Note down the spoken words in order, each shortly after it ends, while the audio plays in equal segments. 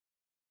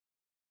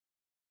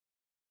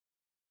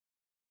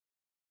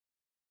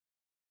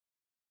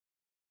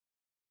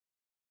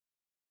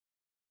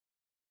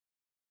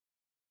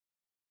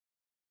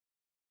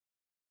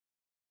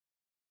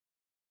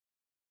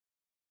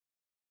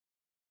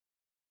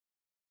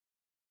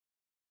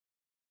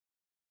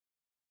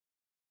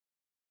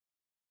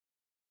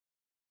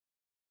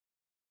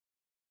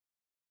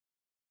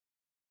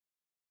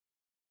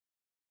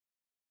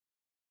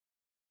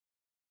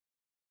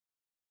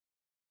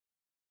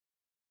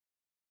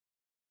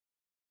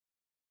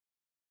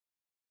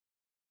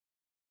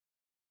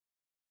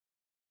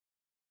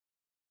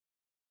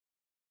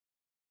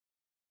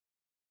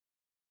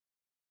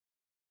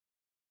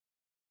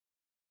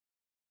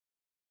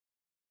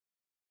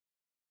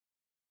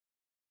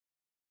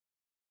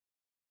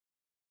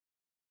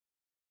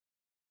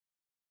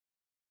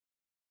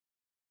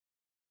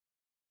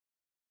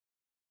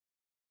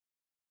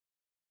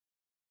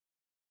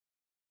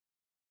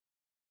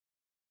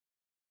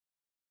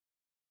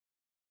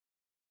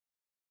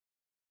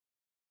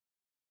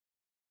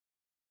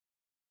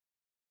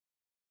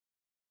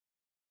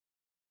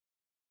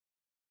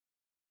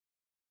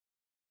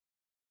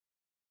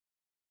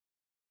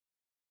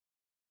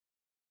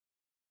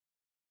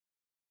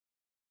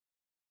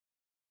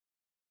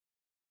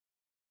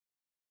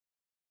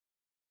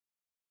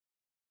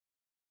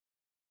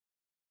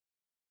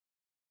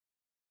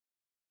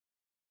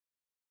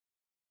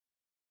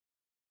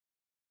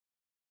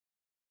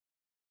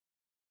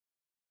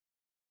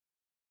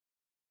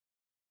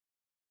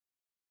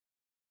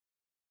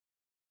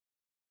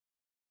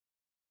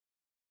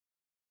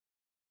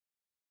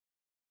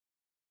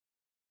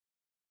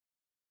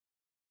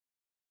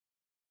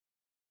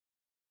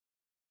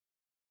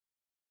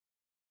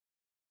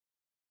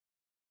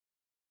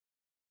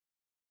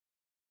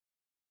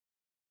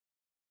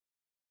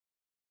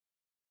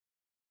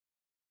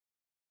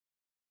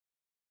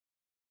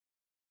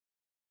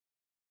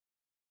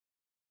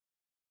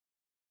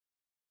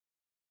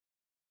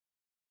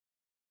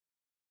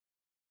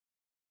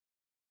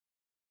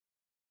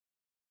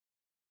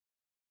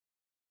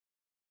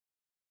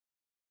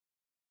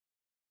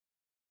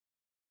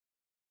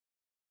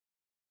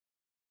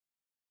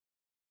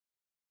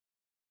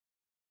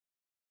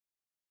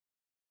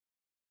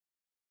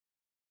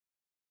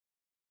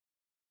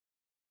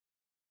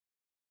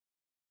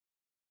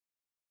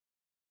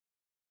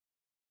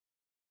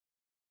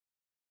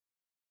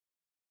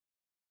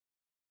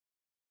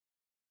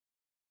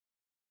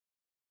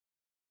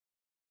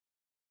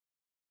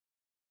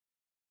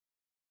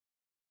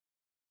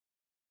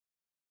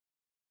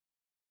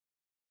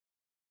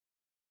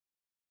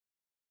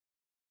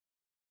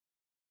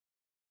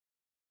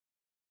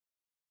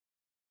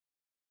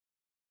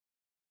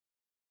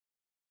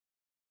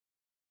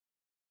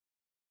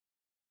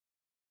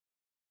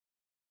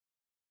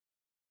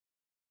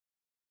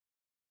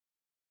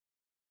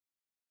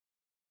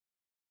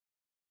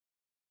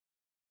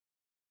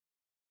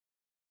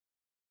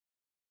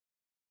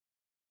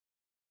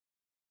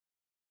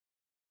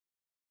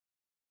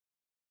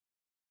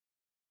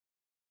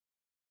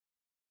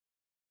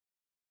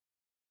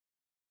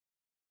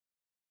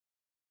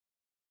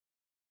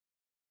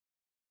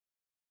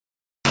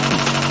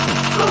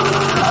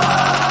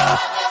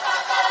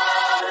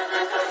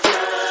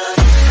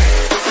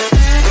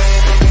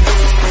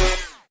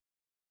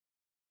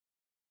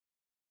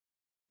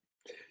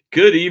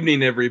Good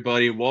evening,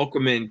 everybody.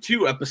 Welcome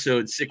into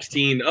episode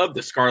 16 of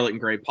the Scarlet and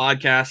Gray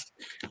podcast.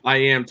 I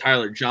am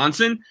Tyler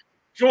Johnson,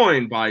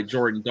 joined by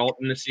Jordan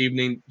Dalton this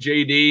evening.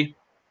 JD,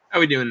 how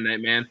we doing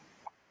tonight, man?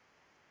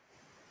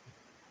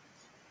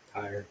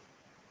 Tired.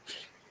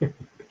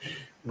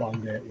 Long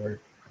day at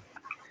work.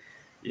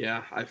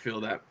 Yeah, I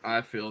feel that.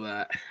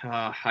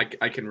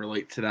 I can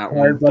relate to that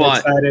Tired, one. but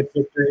excited.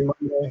 Victory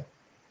Monday.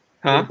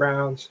 Huh?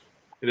 Browns.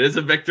 It is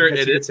a victory.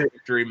 It is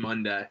Victory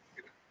Monday.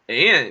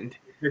 And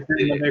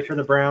Victory Monday for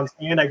the Browns,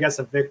 and I guess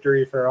a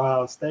victory for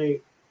Ohio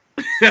State.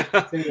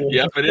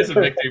 Yep, it is a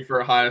victory for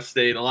Ohio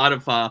State. A lot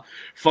of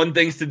fun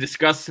things to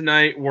discuss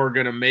tonight. We're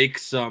going to make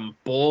some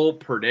bowl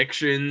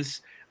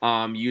predictions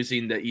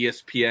using the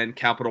ESPN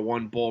Capital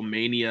One Bowl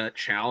Mania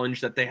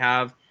challenge that they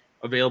have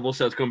available.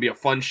 So it's going to be a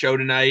fun show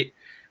tonight.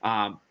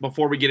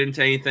 Before we get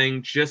into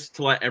anything, just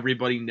to let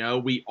everybody know,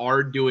 we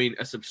are doing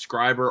a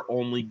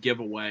subscriber-only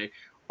giveaway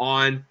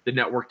on the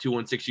Network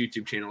 216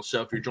 YouTube channel.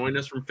 So if you're joining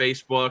us from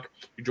Facebook,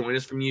 you're joining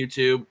us from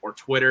YouTube or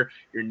Twitter,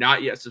 you're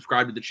not yet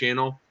subscribed to the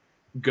channel,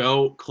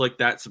 go click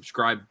that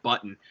subscribe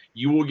button.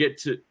 You will get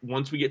to,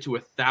 once we get to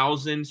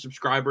 1,000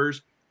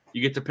 subscribers,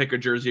 you get to pick a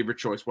jersey of your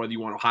choice, whether you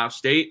want Ohio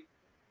State,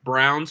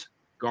 Browns,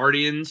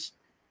 Guardians,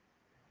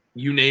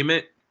 you name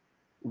it.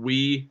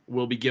 We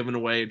will be giving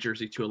away a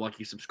jersey to a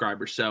lucky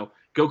subscriber. So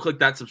go click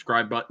that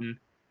subscribe button.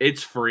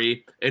 It's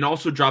free. And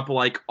also drop a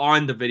like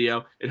on the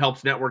video. It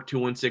helps Network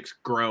 216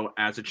 grow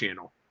as a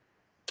channel.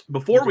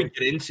 Before we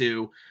get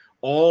into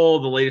all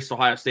the latest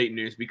Ohio State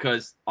news,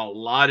 because a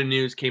lot of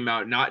news came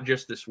out, not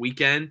just this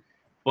weekend,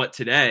 but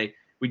today,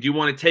 we do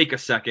want to take a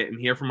second and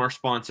hear from our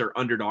sponsor,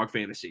 Underdog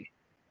Fantasy.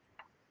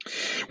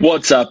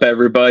 What's up,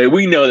 everybody?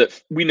 We know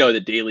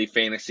that daily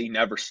fantasy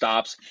never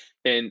stops,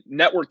 and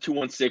Network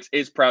 216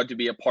 is proud to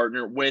be a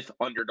partner with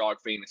Underdog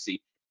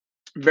Fantasy.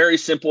 Very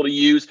simple to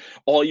use.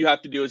 All you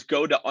have to do is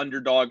go to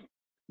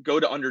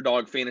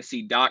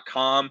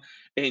underdogfantasy.com,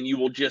 and you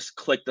will just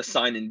click the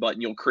sign in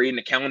button. You'll create an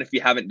account if you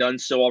haven't done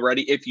so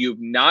already. If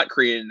you've not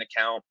created an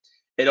account,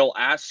 it'll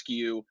ask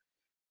you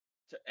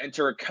to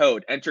enter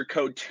code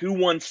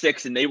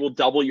 216, and they will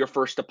double your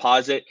first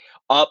deposit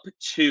up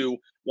to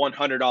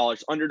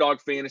 $100. Underdog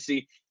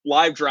Fantasy,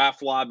 live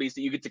draft lobbies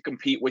that you get to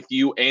compete with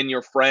you and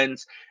your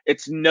friends.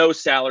 It's no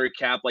salary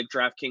cap like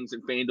DraftKings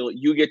and FanDuel.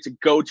 You get to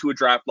go to a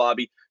draft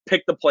lobby,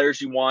 pick the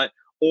players you want,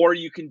 or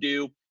you can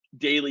do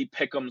daily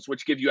pick'ems,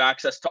 which give you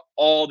access to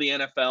all the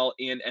NFL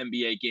and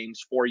NBA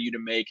games for you to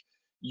make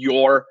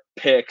your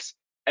picks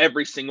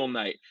every single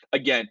night.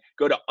 Again,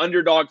 go to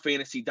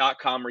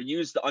underdogfantasy.com or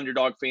use the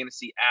Underdog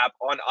Fantasy app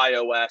on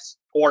iOS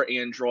or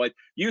Android.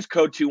 Use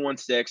code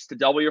 216 to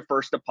double your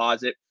first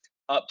deposit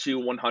up to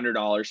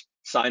 $100.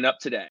 Sign up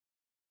today.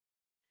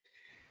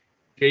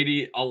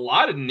 JD, a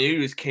lot of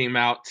news came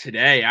out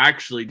today,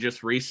 actually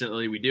just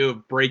recently. We do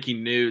have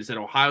breaking news that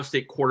Ohio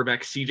State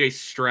quarterback CJ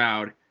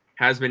Stroud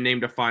has been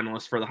named a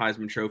finalist for the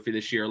Heisman Trophy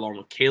this year, along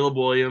with Caleb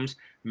Williams,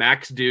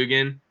 Max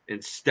Duggan,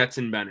 and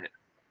Stetson Bennett.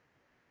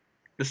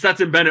 The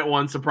Stetson Bennett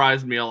one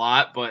surprised me a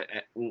lot, but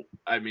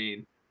I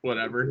mean,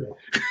 whatever.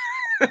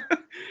 His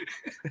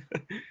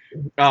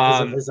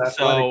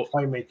athletic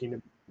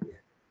playmaking.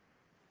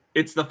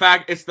 It's the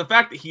fact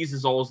that he's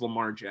as old as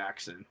Lamar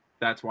Jackson.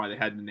 That's why they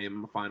had to name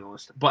him a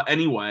finalist. But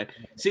anyway,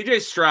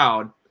 CJ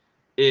Stroud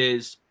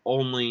is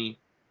only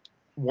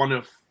one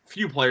of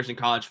few players in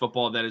college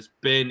football that has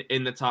been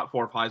in the top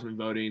 4 of Heisman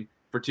voting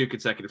for 2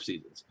 consecutive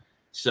seasons.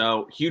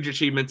 So huge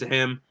achievement to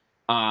him.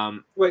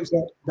 Wait,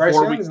 so Bryce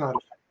Young is not a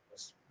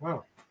finalist.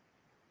 Wow.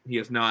 He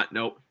is not.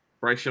 Nope.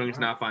 Bryce Young is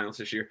not finalist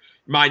this year.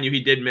 Mind you, he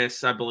did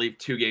miss, I believe,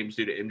 2 games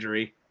due to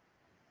injury.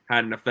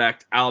 Had an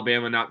effect.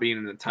 Alabama not being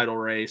in the title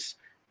race,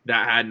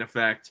 that had an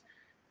effect.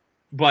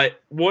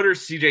 But what are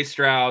CJ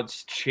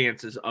Stroud's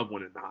chances of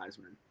winning the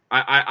Heisman?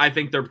 I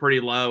think they're pretty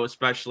low,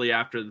 especially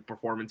after the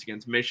performance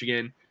against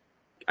Michigan.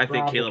 I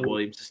think Caleb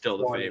Williams is still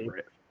the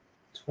favorite.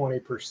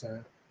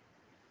 20%.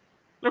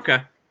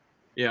 Okay.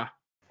 Yeah,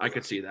 I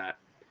could see that.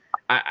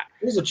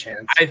 There's a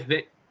chance. I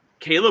think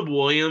Caleb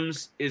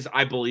Williams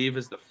I believe,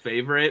 is the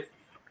favorite.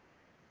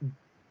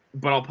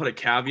 But I'll put a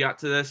caveat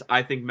to this.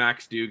 I think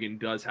Max Duggan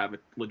does have a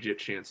legit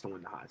chance to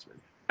win the Heisman.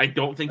 I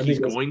don't think he's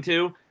going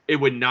to. It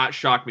would not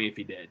shock me if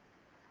he did.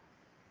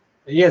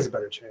 He has a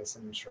better chance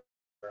than Stroud,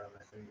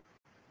 I think.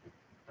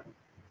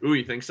 Ooh,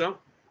 you think so?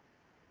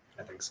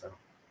 I think so.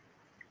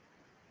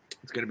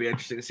 It's going to be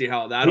interesting to see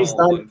how that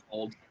all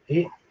unfolds.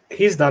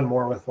 He's done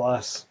more with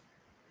less.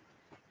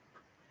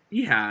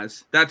 He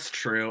has. That's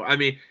true. I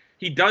mean,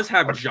 he does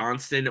have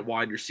Johnston at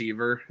wide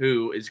receiver,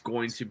 who is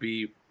going to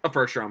be a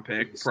first-round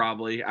pick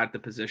probably at the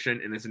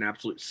position and is an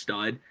absolute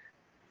stud.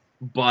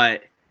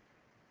 But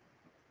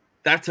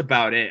that's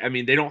about it. I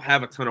mean, they don't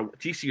have a ton of –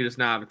 TCU does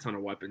not have a ton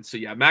of weapons. So,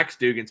 yeah, Max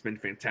Duggan's been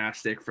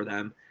fantastic for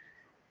them.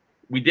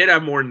 We did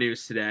have more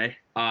news today.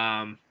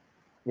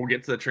 We'll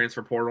get to the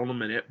transfer portal in a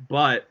minute.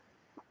 But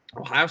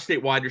Ohio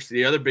State wide receiver –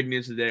 the other big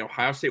news today,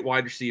 Ohio State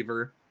wide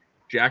receiver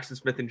Jackson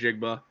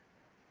Smith-Njigba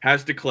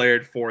has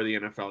declared for the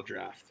NFL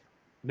draft.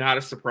 Not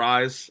a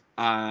surprise.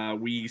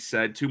 We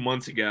said 2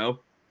 months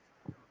ago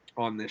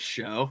on this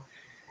show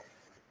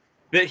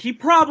that he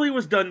probably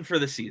was done for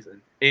the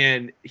season.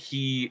 And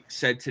he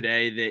said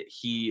today that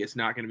he is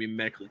not going to be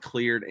medically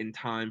cleared in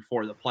time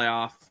for the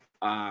playoff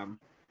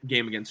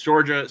game against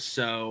Georgia.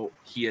 So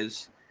he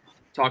has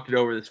talked it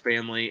over with his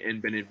family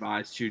and been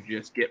advised to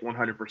just get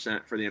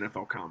 100% for the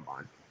NFL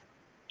Combine.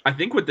 I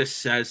think what this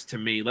says to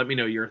me, let me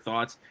know your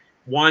thoughts.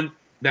 One,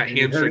 that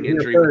hamstring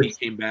injury when he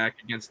came back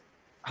against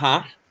 –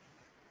 huh?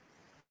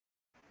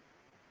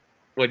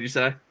 What did you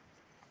say?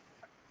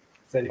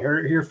 Said you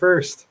heard it here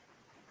first.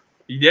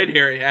 You did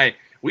hear it. Hey,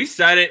 we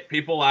said it.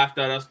 People laughed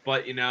at us,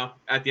 but, you know,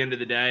 at the end of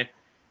the day,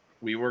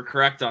 we were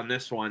correct on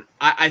this one.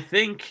 I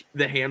think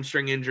the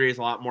hamstring injury is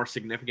a lot more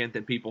significant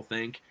than people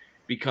think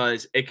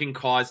because it can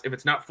cause, if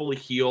it's not fully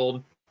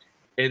healed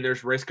and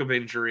there's risk of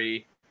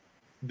injury,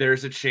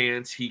 there's a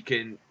chance he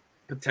can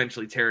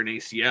potentially tear an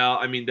ACL.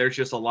 I mean, there's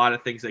just a lot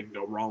of things that can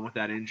go wrong with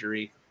that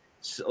injury,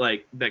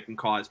 like that can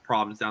cause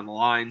problems down the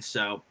line.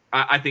 So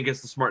I think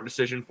it's the smart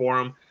decision for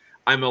him.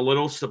 I'm a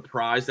little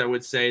surprised, I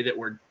would say, that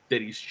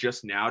he's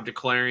just now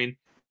declaring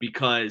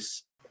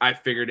because I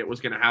figured it was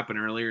going to happen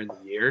earlier in the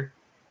year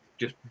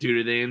just due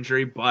to the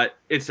injury. But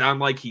it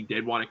sounded like he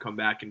did want to come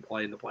back and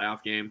play in the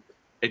playoff game.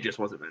 It just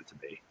wasn't meant to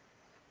be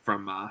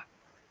from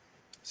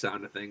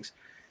sound of things.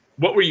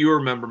 What were you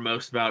remember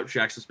most about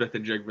Jackson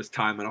Smith-Njigba's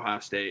time at Ohio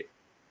State?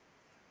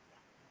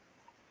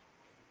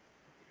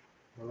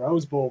 The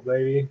Rose Bowl,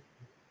 baby.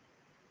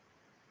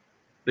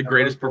 The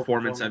greatest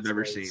performance I've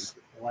ever seen.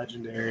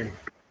 Legendary.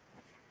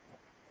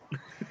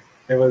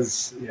 It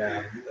was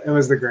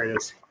the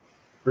greatest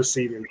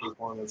receiving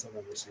performance I've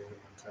ever seen in my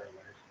entire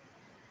life.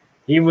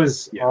 He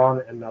was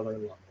on another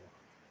level.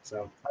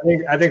 So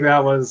I think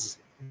that was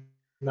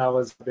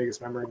the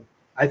biggest memory.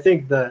 I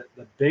think the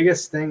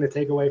biggest thing to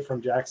take away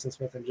from Jackson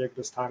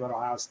Smith-Njigba's time at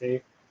Ohio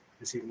State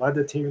is he led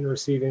the team in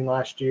receiving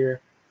last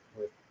year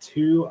with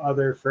 2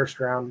 other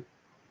first-round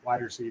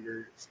wide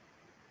receivers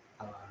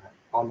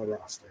on the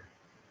roster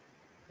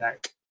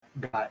that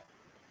got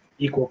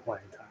equal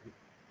playing time.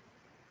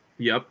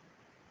 Yep.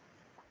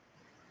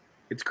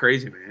 It's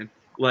crazy, man.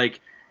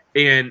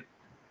 And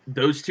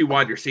those 2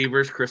 wide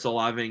receivers, Chris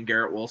Olave and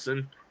Garrett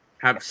Wilson,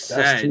 have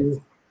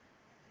said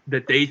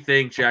that they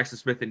think Jackson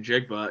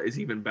Smith-Njigba is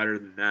even better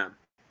than them.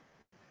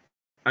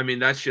 I mean,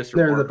 that's just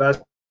they're the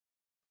best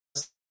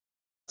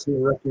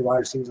 2 rookie wide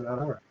receivers in that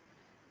era.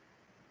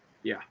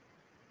 Yeah.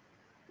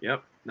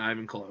 Yep. Not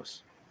even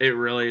close. It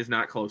really is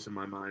not close in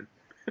my mind.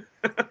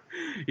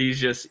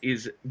 Jackson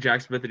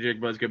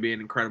Smith-Njigba is going to be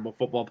an incredible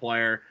football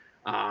player.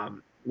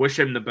 Wish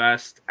him the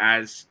best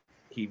as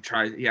he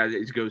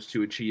goes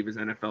to achieve his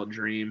NFL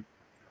dream.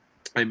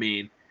 I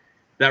mean,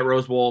 that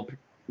Rose Bowl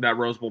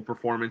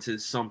performance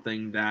is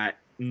something that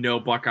no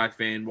Buckeye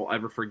fan will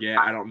ever forget.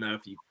 I don't know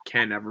if you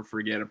can ever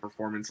forget a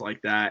performance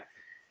like that.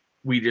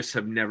 We just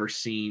have never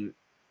seen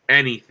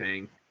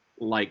anything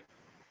like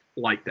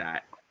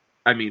that.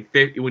 I mean,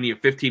 when you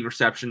have 15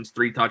 receptions,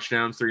 3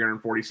 touchdowns,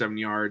 347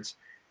 yards,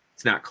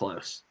 it's not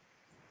close.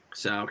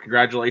 So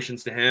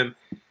congratulations to him.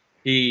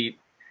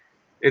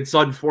 It's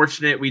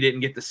unfortunate we didn't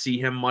get to see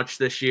him much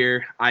this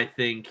year. I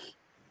think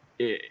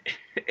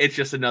it's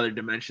just another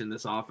dimension in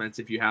this offense.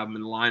 If you have him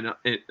in the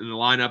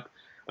lineup,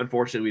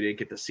 unfortunately we didn't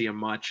get to see him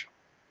much.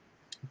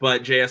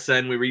 But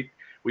JSN,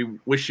 we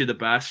wish you the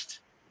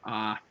best.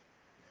 I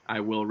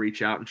will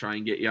reach out and try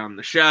and get you on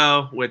the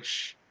show,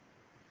 which,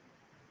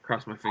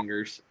 cross my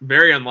fingers,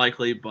 very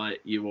unlikely, but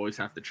you always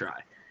have to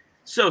try.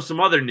 So some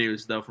other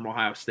news though from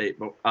Ohio State,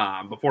 but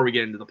before we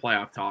get into the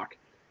playoff talk,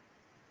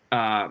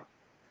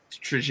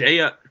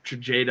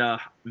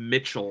 Trejada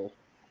Mitchell,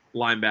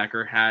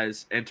 linebacker,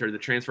 has entered the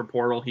transfer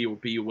portal. He will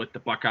be with the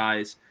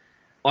Buckeyes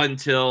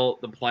until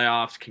the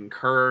playoffs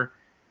concur.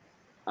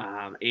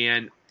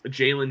 And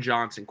Jalen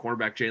Johnson,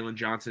 cornerback Jalen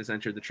Johnson, has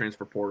entered the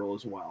transfer portal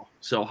as well.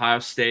 So Ohio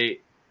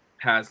State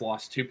has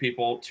lost 2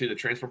 people to the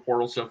transfer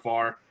portal so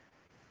far.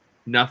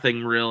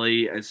 Nothing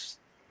really is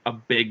a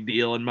big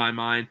deal in my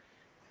mind.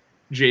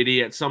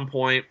 JD, at some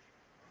point,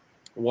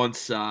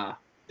 once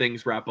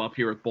things wrap up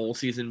here with bowl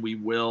season, we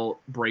will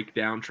break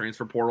down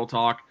transfer portal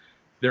talk.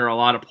 There are a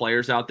lot of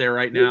players out there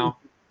right now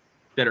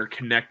that are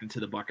connected to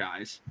the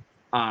Buckeyes.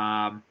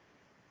 One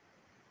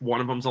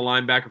of them's a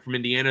linebacker from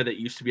Indiana that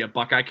used to be a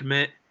Buckeye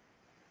commit,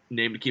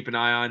 name to keep an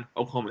eye on.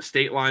 Oklahoma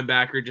State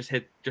linebacker just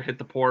hit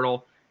the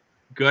portal.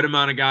 Good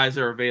amount of guys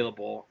are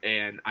available,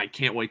 and I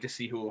can't wait to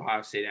see who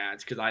Ohio State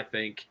adds because I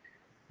think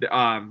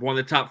one of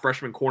the top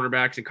freshman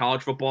cornerbacks in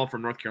college football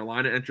from North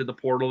Carolina entered the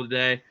portal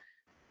today.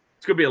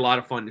 It's going to be a lot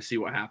of fun to see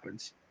what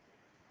happens.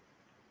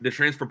 The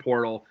transfer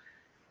portal,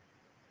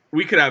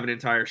 we could have an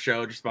entire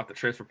show just about the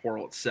transfer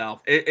portal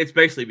itself. It's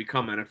basically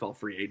become NFL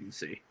free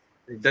agency.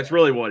 Exactly. That's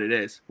really what it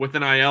is with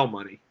NIL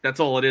money. That's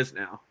all it is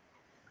now.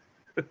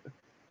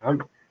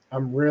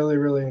 I'm really,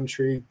 really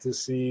intrigued to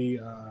see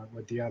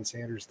what Deion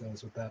Sanders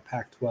does with that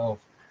Pac-12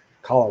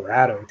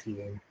 Colorado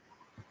team.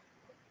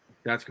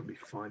 That's going to be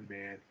fun,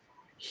 man.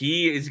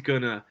 He is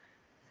going to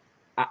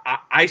 –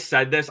 I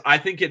said this. I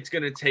think it's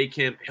going to take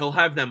him – he'll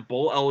have them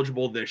bowl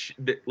eligible for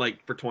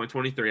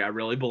 2023. I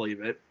really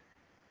believe it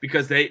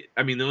because they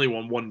only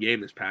won 1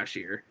 game this past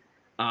year.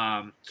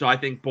 So I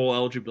think bowl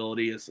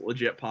eligibility is a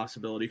legit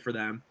possibility for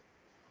them.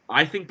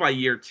 I think by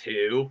year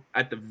 2,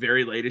 at the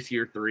very latest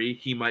year 3,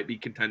 he might be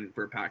contending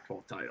for a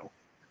Pac-12 title.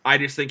 I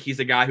just think he's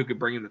a guy who could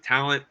bring in the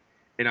talent,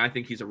 and I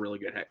think he's a really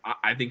good head.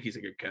 I think he's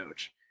a good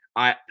coach.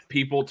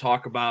 People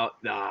talk about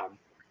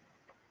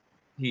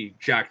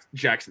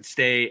Jackson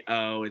State.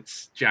 Oh,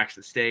 it's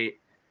Jackson State.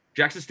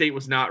 Jackson State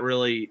was not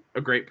really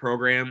a great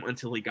program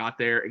until he got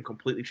there and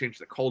completely changed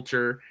the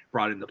culture,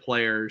 brought in the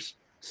players.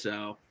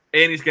 So,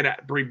 and he's gonna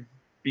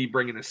be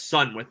bringing his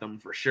son with him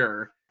for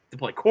sure to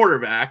play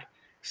quarterback.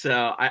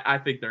 So I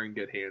think they're in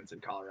good hands in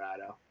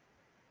Colorado.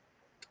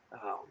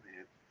 Oh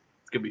man,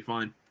 it's gonna be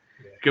fun.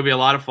 It's gonna be a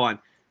lot of fun.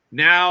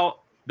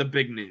 Now the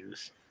big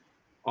news: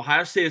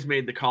 Ohio State has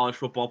made the college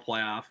football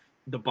playoff.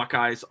 The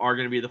Buckeyes are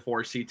going to be the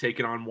 4 seed,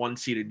 taking on 1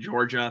 seeded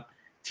Georgia,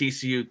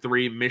 TCU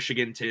 3,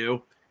 Michigan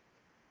 2.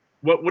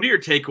 What are your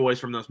takeaways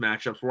from those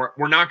matchups?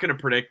 We're not going to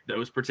predict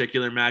those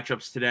particular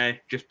matchups today,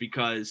 just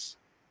because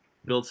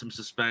build some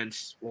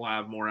suspense. We'll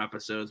have more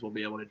episodes. We'll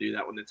be able to do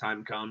that when the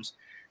time comes.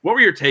 What were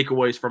your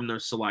takeaways from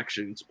those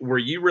selections? Were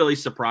you really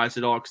surprised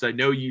at all? Because I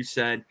know you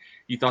said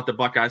you thought the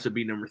Buckeyes would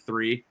be number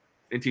 3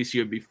 and TCU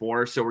would be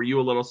 4. So were you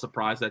a little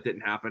surprised that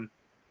didn't happen?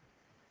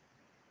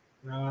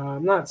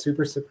 I'm not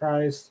super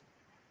surprised.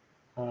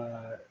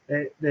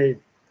 They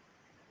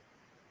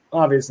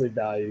obviously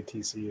value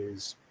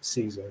TCU's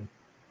season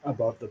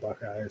above the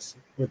Buckeyes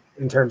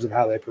in terms of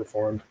how they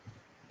performed.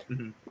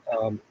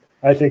 Mm-hmm.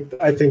 I think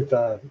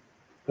the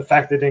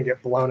fact they didn't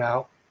get blown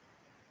out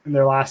in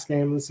their last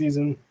game of the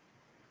season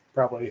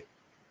probably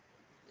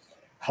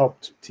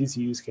helped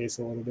TCU's case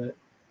a little bit.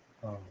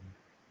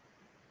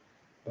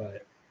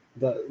 But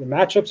the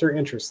matchups are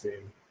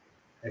interesting.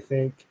 I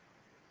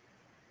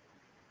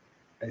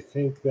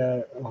think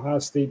that Ohio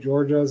State,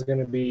 Georgia is going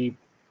to be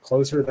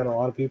closer than a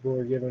lot of people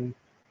are giving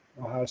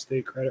Ohio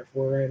State credit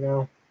for right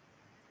now.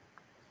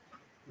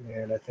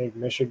 And I think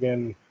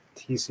Michigan,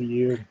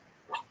 TCU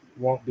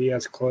won't be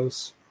as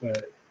close,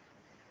 but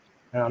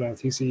I don't know.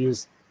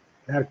 TCU's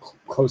had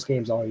close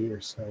games all year,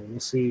 so we'll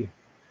see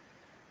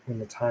when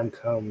the time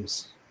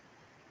comes,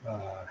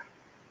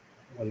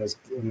 when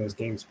those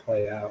games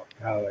play out,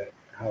 how it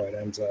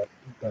ends up.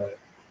 But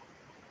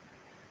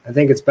I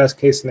think it's best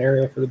case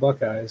scenario for the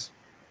Buckeyes.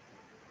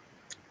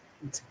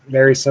 It's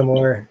very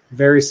similar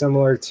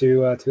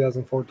to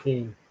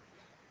 2014.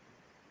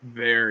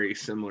 Very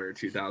similar to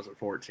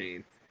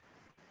 2014.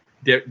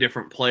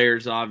 Different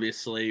players,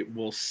 obviously.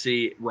 We'll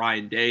see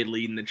Ryan Day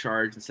leading the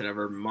charge instead of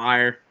Urban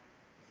Meyer,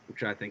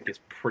 which I think is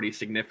pretty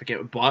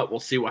significant. But we'll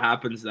see what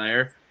happens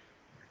there.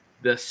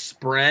 The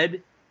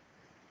spread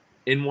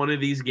in one of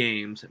these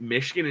games,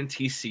 Michigan and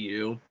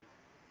TCU,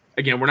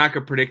 again, we're not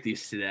going to predict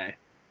these today.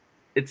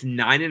 It's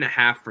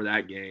 9.5 for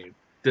that game.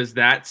 Does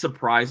that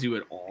surprise you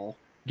at all,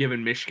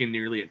 given Michigan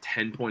nearly a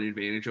 10-point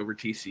advantage over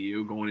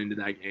TCU going into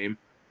that game?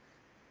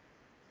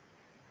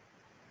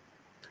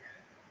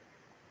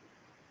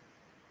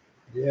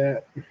 Yeah,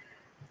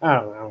 I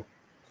don't know.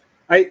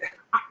 I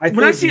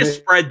when I see a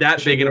spread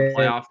that big in a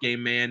playoff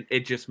game, man,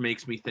 it just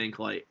makes me think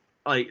like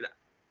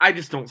I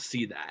just don't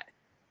see that.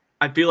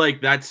 I feel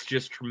like that's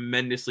just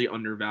tremendously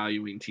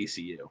undervaluing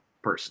TCU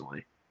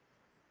personally.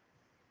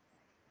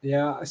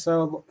 Yeah,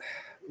 so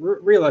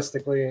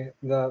realistically,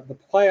 the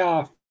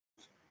playoff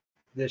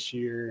this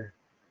year,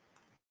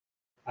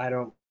 I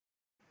don't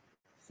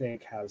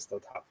think has the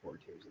top 4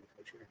 teams in the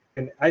country,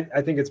 and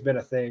I think it's been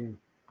a thing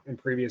in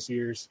previous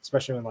years,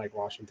 especially when like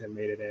Washington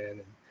made it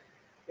in.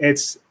 And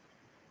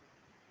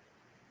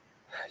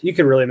you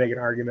could really make an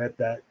argument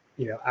that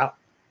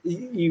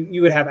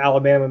you would have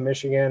Alabama,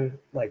 Michigan,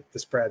 like the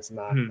spread's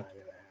not 9.5.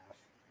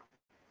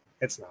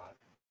 It's not,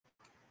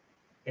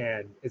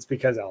 and it's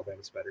because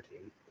Alabama's a better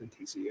team than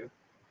TCU.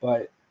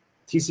 But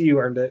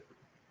TCU earned it,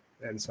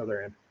 and so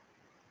they're in.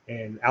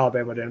 And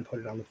Alabama didn't put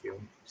it on the field,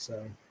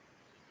 so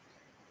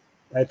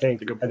I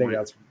think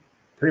that's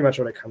pretty much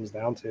what it comes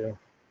down to.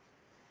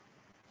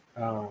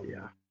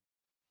 Yeah.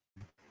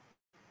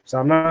 So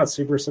I'm not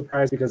super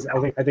surprised because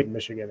I think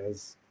Michigan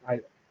is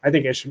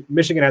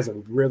Michigan has a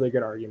really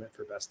good argument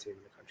for best team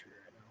in the country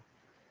right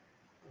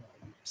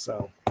now.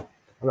 So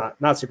I'm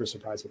not super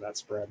surprised with that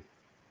spread.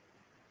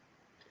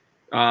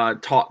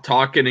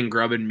 Talking and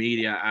Grubbin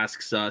Media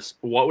asks us,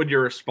 what would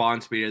your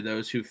response be to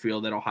those who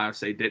feel that Ohio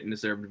State didn't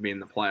deserve to be in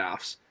the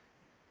playoffs?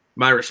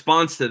 My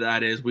response to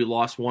that is we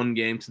lost one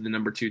game to the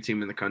number 2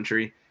 team in the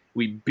country.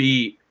 We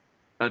beat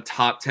a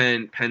top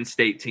 10 Penn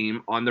State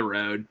team on the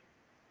road.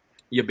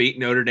 You beat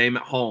Notre Dame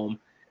at home,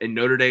 and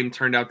Notre Dame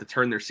turned out to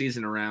turn their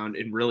season around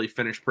and really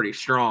finish pretty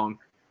strong.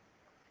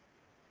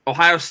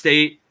 Ohio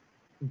State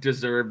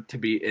deserved to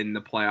be in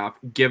the playoff,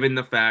 given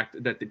the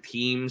fact that the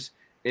teams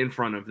in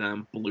front of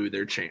them blew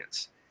their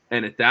chance.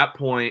 And at that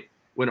point,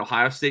 when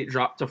Ohio State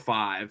dropped to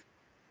 5,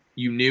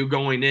 you knew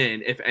going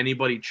in, if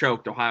anybody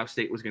choked, Ohio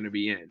State was going to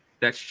be in.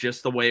 That's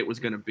just the way it was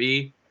going to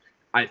be.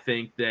 I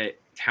think that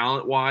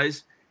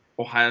talent-wise,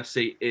 Ohio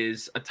State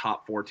is a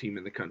top 4 team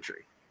in the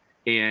country.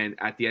 And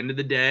at the end of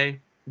the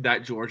day,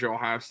 that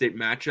Georgia-Ohio State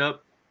matchup,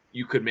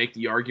 you could make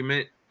the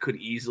argument, could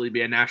easily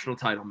be a national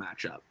title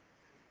matchup.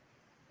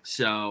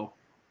 So,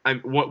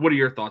 what are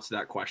your thoughts to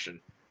that question,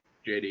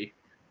 JD?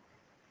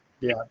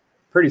 Yeah,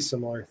 pretty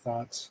ssimilar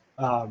thoughts.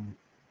 So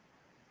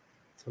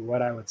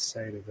what I would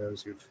say to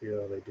those who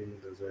feel they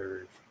didn't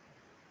deserve,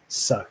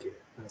 suck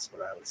it. That's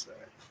what I would say.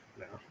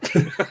 No.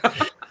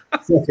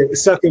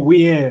 Suck it,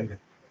 we in.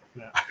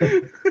 No.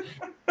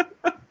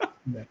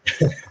 No.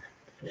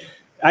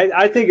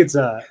 I think it's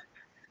a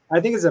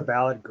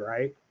valid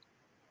gripe,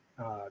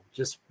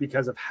 just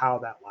because of how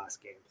that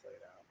last game played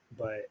out.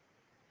 But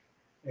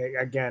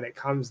again, it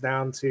comes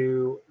down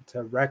to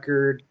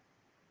record.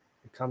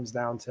 It comes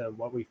down to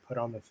what we've put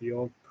on the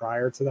field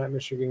prior to that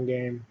Michigan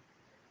game.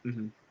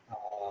 Mm-hmm.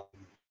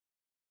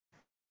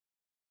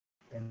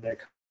 And it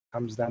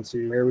comes down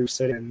to where we were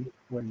sitting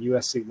when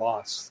USC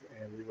lost,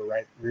 and we were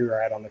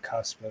right on the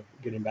cusp of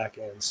getting back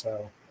in.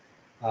 So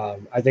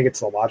I think it's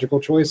the logical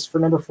choice for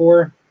number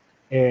 4,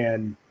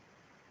 and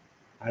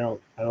I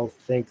don't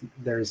think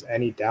there's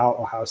any doubt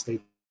Ohio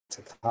State's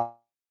a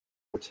top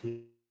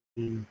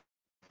team.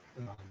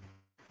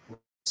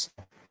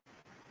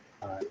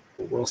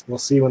 We'll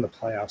see when the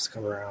playoffs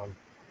come around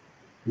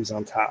who's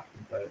on top,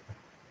 but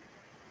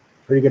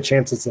pretty good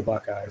chance it's the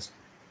Buckeyes.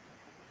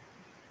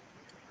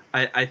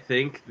 I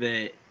think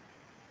that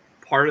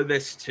part of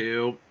this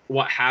too,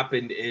 what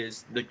happened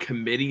is the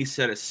committee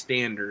set a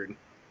standard.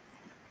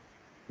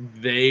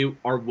 They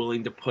are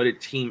willing to put a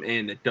team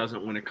in that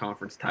doesn't win a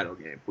conference title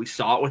game. We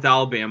saw it with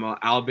Alabama.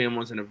 Alabama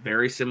was in a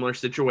very similar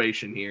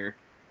situation here.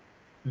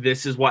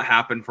 This is what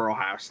happened for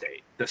Ohio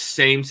State. The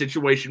same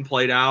situation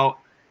played out.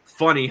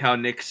 Funny how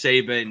Nick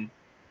Saban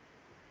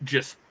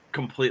just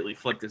completely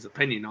flipped his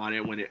opinion on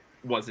it when it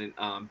wasn't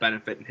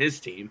benefiting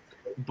his team.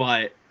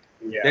 But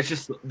yeah, that's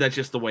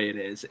just the way it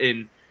is.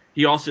 And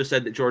he also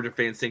said that Georgia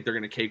fans think they're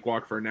going to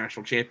cakewalk for a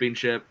national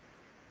championship.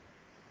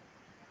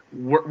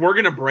 We're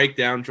going to break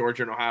down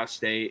Georgia and Ohio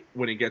State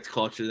when it gets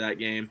closer to that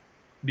game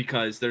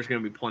because there's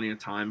going to be plenty of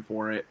time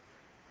for it.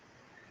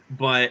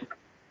 But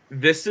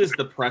this is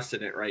the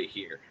precedent right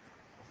here.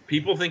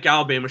 People think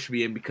Alabama should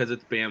be in because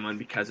it's Bama and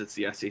because it's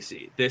the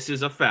SEC. This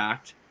is a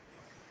fact.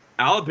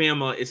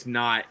 Alabama is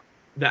not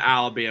the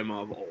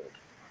Alabama of old.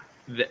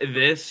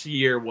 This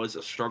year was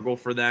a struggle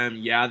for them.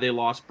 Yeah, they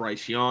lost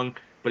Bryce Young,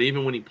 but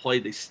even when he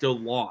played, they still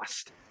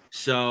lost.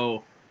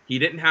 So he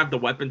didn't have the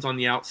weapons on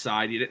the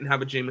outside. He didn't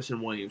have a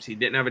Jamison Williams. He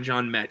didn't have a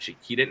John Mechie.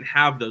 He didn't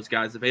have those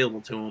guys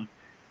available to him.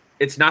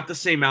 It's not the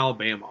same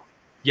Alabama.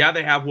 Yeah,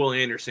 they have Will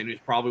Anderson, who's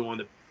probably one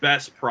of the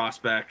best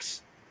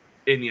prospects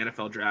in the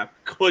NFL draft.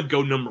 Could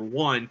go number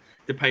 1,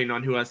 depending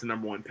on who has the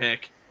number 1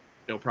 pick.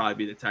 It'll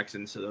probably be the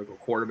Texans, so they'll go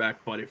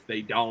quarterback. But if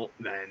they don't,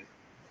 then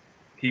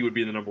he would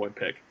be the number 1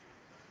 pick.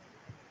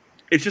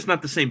 It's just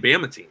not the same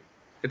Bama team.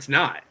 It's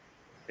not.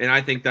 And I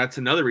think that's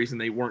another reason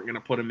they weren't going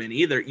to put him in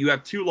either. You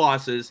have 2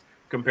 losses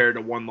compared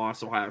to 1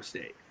 loss Ohio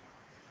State.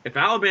 If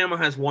Alabama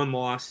has 1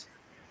 loss,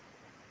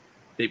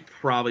 they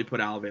probably put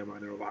Alabama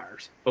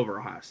over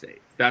Ohio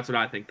State. That's what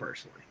I think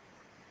personally.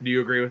 Do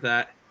you agree with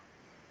that?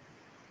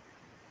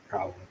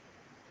 Probably.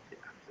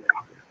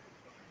 Yeah.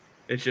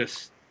 It's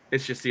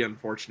just the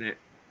unfortunate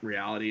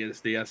reality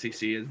is the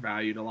SEC is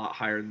valued a lot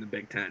higher than the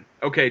Big Ten.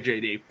 Okay,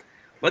 JD,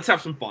 let's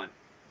have some fun.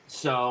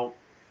 So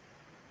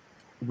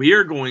we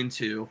are going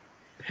to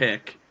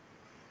pick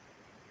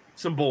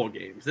some bowl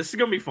games. This is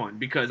going to be fun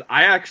because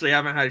I actually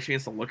haven't had a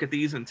chance to look at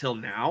these until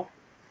now.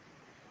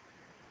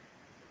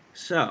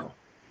 So,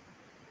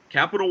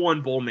 Capital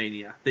One Bowl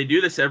Mania. They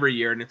do this every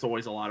year, and it's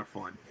always a lot of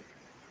fun.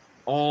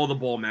 All the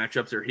bowl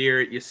matchups are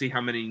here. You see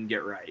how many you can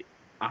get right.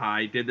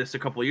 I did this a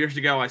couple of years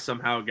ago. I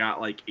somehow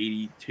got like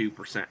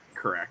 82%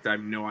 correct. I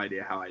have no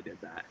idea how I did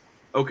that.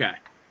 Okay.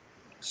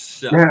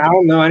 So, man, I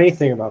don't know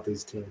anything about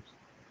these teams.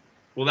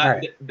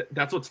 Well,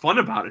 that's what's fun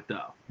about it, though.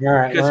 All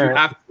right. Because you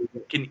have.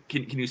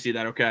 Can you see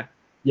that? Okay.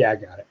 Yeah, I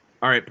got it.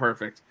 All right,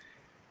 perfect.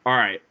 All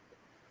right.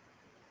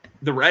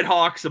 The Red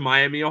Hawks of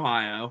Miami,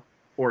 Ohio,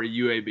 or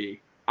UAB.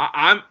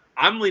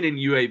 I'm leaning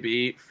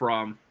UAB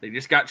from they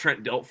just got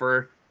Trent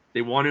Dilfer.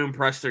 They want to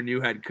impress their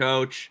new head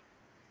coach.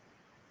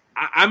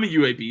 I'm a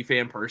UAB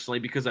fan personally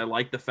because I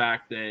like the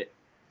fact that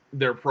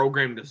their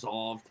program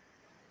dissolved.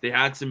 They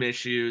had some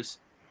issues.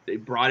 They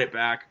brought it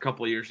back a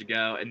couple of years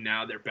ago, and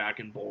now they're back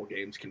in bowl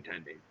games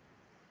contending.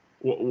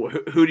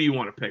 Who do you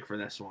want to pick for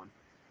this one?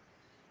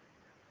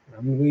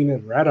 I'm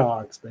leaning Red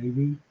Hawks,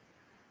 baby.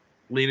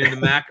 Leaning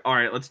the MAC? All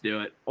right, let's do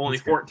it. Only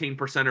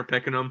 14% are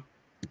picking them.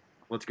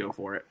 Let's go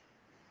for it.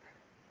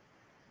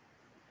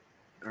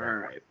 All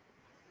right.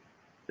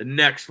 The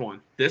next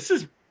one. This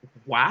is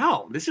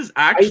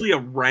actually a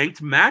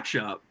ranked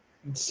matchup.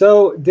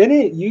 So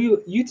didn't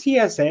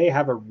UTSA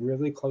have a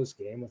really close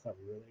game with a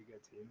really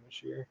good team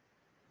this year?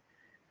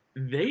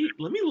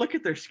 Let me look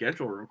at their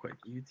schedule real quick.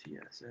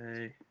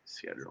 UTSA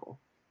schedule.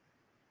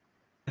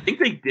 I think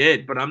they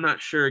did, but I'm not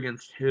sure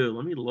against who.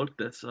 Let me look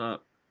this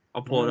up.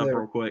 I'll pull it up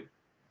real quick.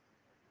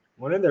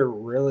 One of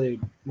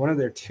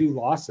their 2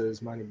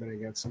 losses might have been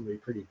against somebody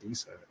pretty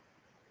decent.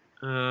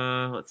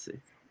 Let's see.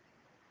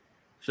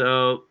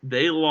 So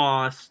they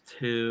lost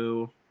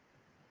to.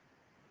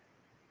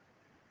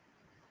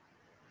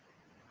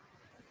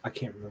 I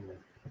can't remember.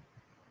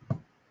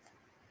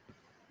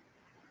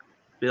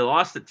 They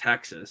lost to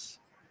Texas.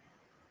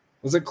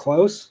 Was it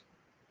close?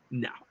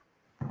 No.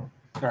 All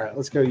right,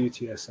 let's go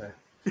UTSA.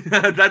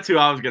 That's who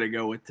I was going to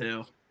go with,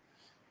 too.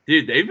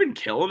 Dude, they've been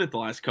killing it the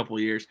last couple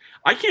of years.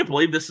 I can't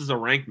believe this is a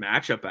ranked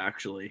matchup,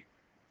 actually.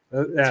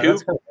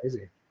 That's kind of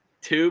crazy.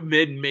 2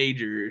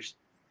 mid-majors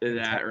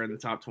that are in the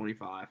top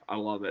 25. I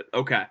love it.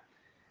 Okay.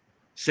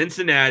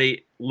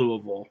 Cincinnati,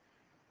 Louisville.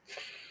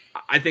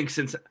 I think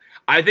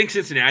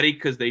Cincinnati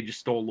because they just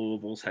stole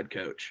Louisville's head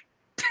coach.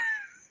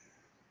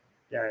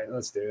 Yeah, all right,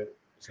 let's do it.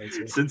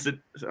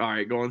 All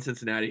right, go on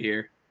Cincinnati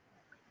here.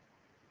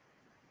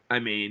 I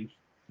mean,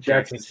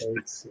 Jackson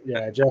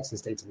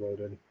State's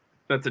loaded.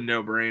 That's a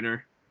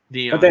no-brainer.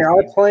 But they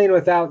are playing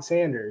without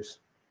Sanders.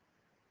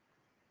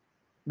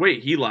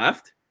 Wait, he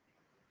left?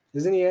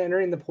 Isn't he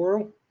entering the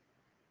portal?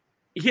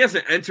 He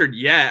hasn't entered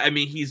yet. I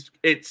mean,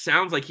 it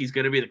sounds like he's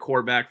going to be the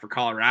quarterback for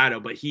Colorado,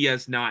 but he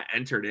has not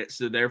entered it,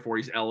 so therefore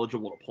he's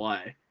eligible to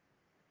play.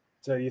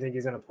 So do you think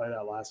he's going to play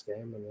that last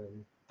game? And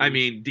then I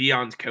mean,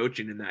 Deion's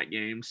coaching in that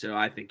game, so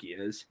I think he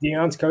is.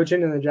 Deion's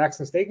coaching in the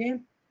Jackson State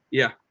game?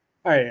 Yeah.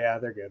 All right, yeah,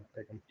 they're good.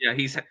 Pick him. Yeah,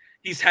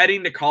 he's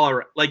heading to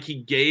Colorado. Like,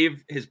 he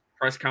gave his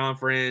press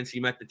conference, he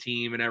met the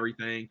team and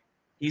everything.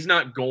 He's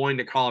not going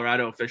to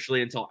Colorado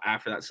officially until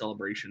after that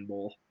Celebration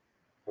Bowl.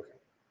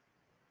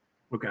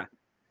 Okay.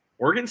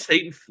 Oregon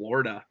State and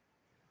Florida.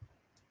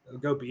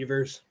 Go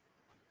Beavers.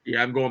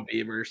 Yeah, I'm going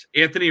Beavers.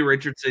 Anthony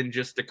Richardson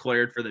just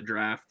declared for the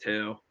draft,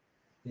 too.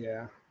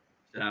 Yeah.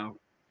 So,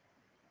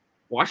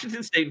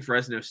 Washington State and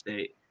Fresno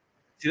State.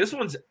 See,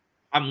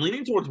 I'm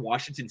leaning towards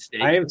Washington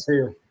State. I am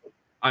too.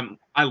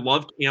 I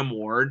love Cam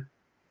Ward.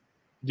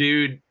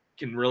 Dude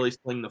can really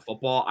sling the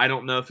football. I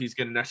don't know if he's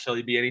going to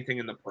necessarily be anything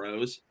in the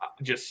pros.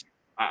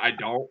 I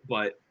don't,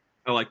 but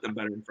I like them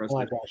better in Fresno.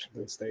 I like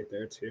Washington State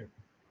there, too.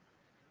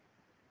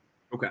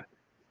 Okay.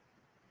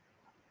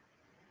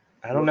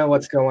 I don't know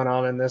what's going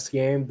on in this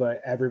game,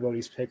 but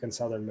everybody's picking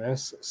Southern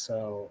Miss,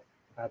 so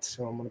that's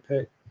who I'm going to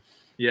pick.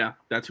 Yeah,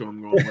 that's who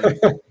I'm going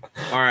with.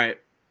 All right.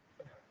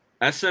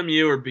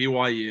 SMU or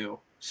BYU.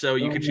 So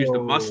you can choose the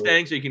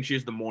Mustangs or you can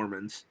choose the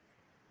Mormons.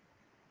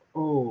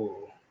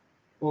 Oh.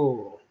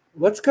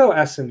 Let's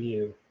go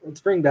SMU. Let's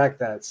bring back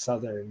that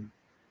Southern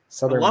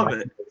I love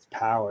it.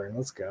 Power.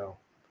 Let's go.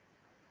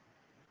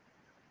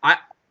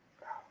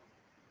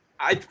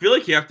 I feel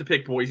like you have to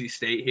pick Boise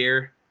State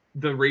here.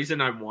 The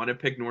reason I want to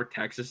pick North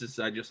Texas is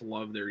I just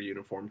love their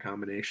uniform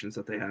combinations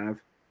that they have.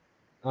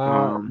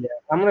 Yeah,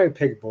 I'm going to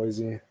pick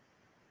Boise.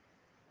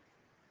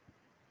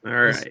 All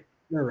right.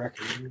 No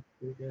record.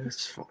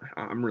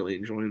 I'm really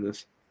enjoying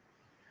this.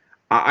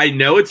 I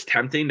know it's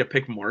tempting to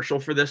pick Marshall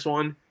for this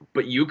one,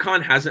 but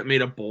UConn hasn't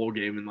made a bowl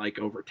game in like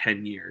over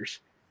 10 years.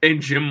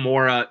 And Jim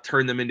Mora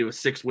turned them into a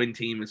 6-win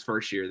team his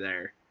first year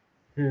there.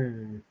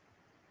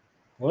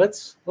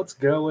 Let's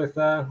go with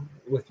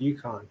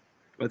UConn.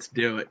 Let's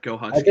do it. Go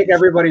Huskies. I think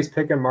everybody's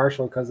picking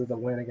Marshall because of the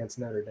win against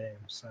Notre Dame.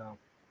 So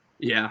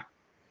yeah,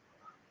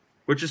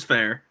 which is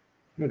fair.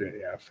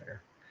 Yeah,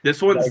 fair.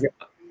 This one's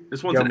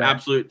an Mac.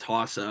 Absolute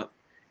toss-up.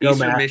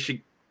 Eastern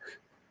Michigan.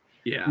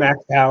 Yeah, Mac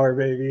Power,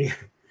 baby.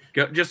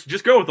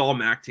 Just go with all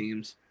MAC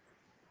teams.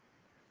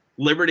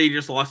 Liberty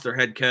just lost their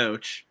head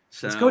coach.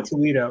 So let's go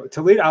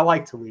Toledo. I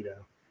like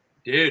Toledo.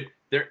 Dude,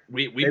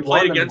 we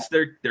played against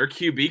their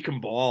QB can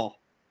ball.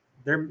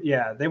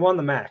 They won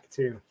the MAC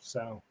too.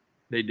 So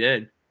they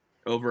did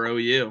over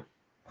OU.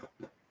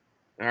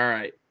 All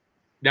right.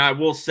 Now I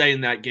will say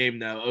in that game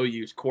though,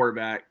 OU's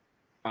quarterback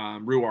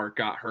Ruark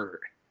got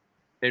hurt,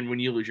 and when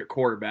you lose your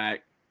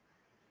quarterback,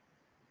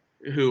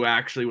 who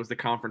actually was the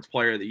conference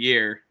player of the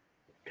year,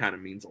 kind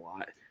of means a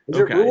lot. Is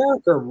it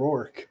Ruark or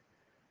Rourke?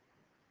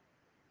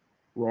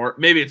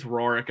 Maybe it's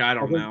Rourke. I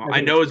don't know.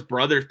 I know his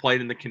brother's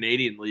played in the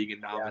Canadian League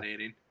and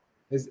dominating.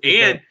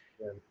 Yeah.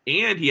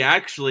 And he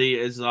actually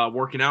is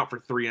working out for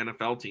 3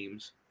 NFL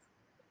teams.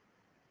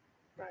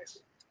 Nice.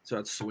 So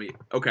that's sweet.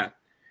 Okay.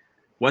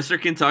 Western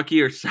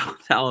Kentucky or South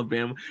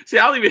Alabama? See,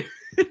 I'll even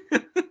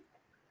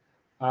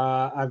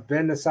I've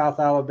been to South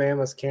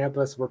Alabama's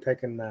campus. We're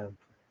picking them.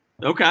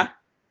 Okay.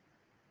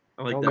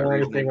 I like don't that know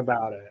anything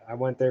about it. I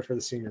went there for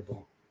the Senior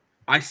Bowl.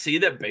 I see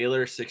that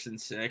Baylor is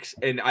 6-6,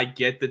 and I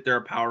get that they're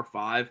a Power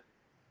 5.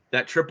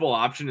 That triple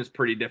option is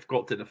pretty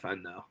difficult to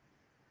defend, though.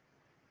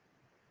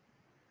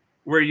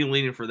 Where are you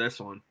leaning for this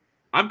one?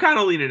 I'm kind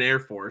of leaning Air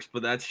Force,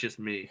 but that's just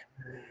me.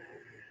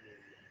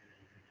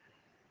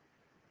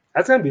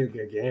 That's gonna be a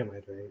good game, I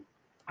think.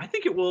 I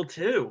think it will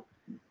too.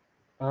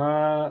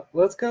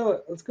 Let's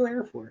go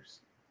Air Force.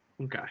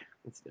 Okay,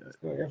 let's do it. Let's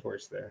go Air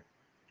Force there.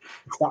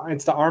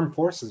 It's the Armed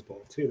Forces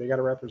Bowl too. They got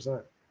to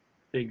represent.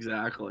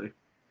 Exactly.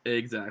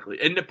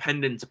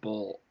 Independence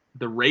Bowl,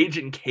 the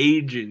Ragin'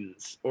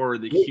 Cajuns or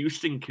the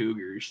Houston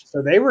Cougars.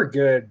 So they were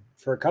good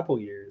for a couple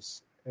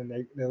years, and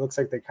it looks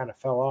like they kind of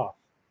fell off.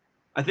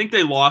 I think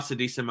they lost a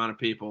decent amount of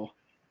people.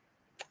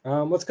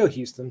 Let's go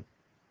Houston.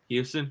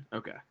 Houston?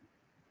 Okay.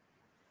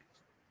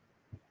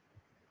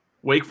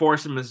 Wake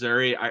Forest and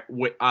Missouri.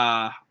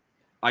 I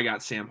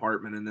got Sam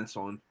Hartman in this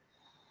one.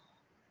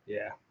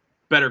 Yeah.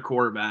 Better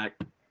quarterback.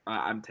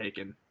 I'm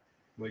taking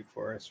Wake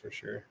Forest for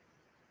sure.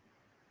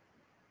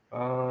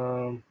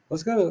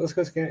 Let's go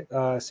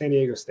San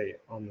Diego State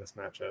on this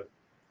matchup.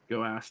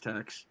 Go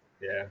Aztecs.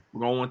 Yeah.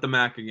 We're going with the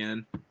MAC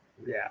again.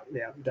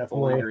 Yeah,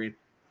 definitely. Agreed.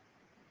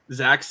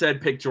 Zach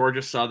said pick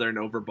Georgia Southern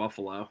over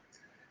Buffalo.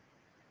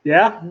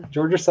 Yeah,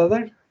 Georgia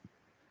Southern?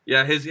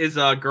 Yeah, his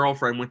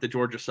girlfriend went to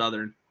Georgia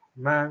Southern.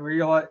 Man, were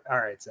you like, all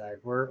right, Zach,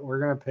 we're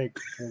gonna pick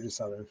Georgia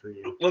Southern for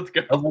you. Let's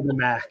go. Over the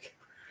MAC.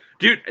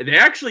 Dude, they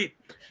actually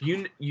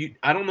you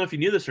I don't know if you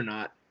knew this or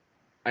not.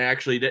 I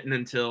actually didn't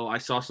until I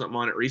saw something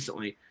on it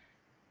recently.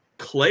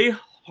 Clay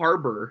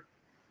Harbor,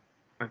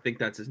 I think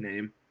that's his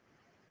name.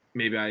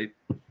 Maybe I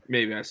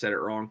said it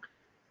wrong.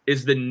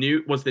 Was the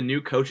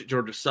new coach at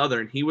Georgia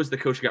Southern. He was the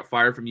coach who got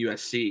fired from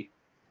USC.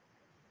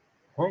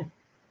 Oh.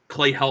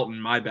 Clay Helton,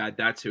 my bad.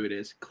 That's who it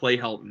is. Clay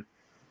Helton.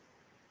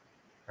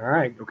 All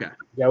right. Okay.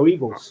 Go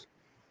Eagles.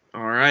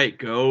 All right.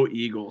 Go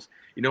Eagles.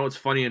 You know what's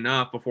funny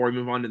enough, before we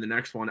move on to the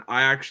next one,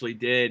 I actually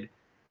did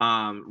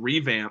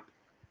revamp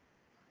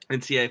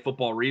NCAA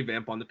football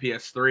revamp on the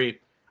PS3.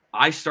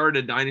 I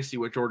started a dynasty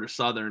with Georgia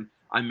Southern.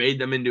 I made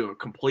them into a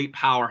complete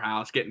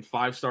powerhouse, getting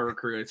 5-star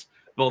recruits,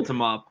 built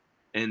them up.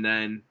 And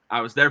then I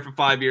was there for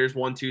 5 years,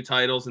 won 2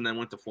 titles, and then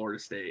went to Florida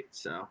State.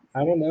 So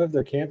I don't know if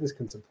their campus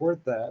can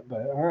support that,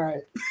 but all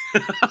right.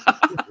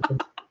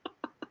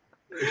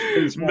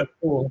 It's pretty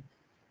cool.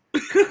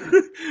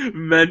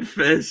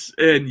 Memphis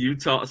and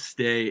Utah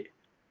State.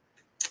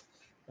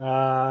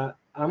 I'm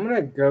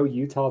gonna go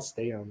Utah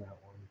State on that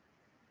one.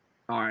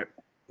 All right.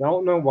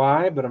 Don't know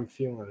why, but I'm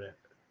feeling it.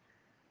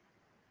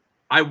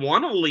 I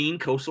want to lean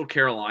Coastal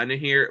Carolina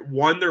here.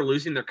 One, they're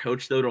losing their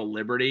coach though to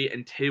Liberty,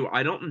 and two,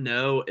 I don't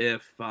know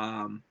if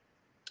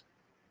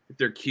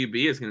their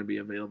QB is going to be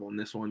available in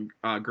this one.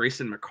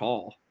 Grayson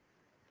McCall.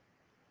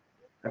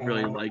 I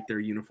really like their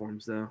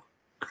uniforms though.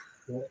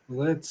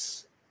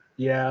 Let's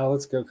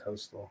go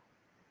Coastal.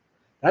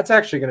 That's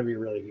actually going to be a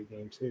really good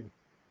game too.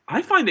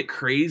 I find it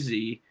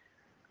crazy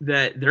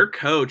that their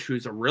coach,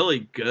 who's a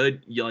really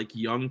good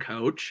young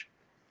coach,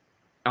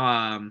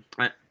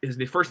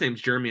 his first name's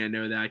Jeremy. I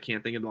know that. I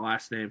can't think of the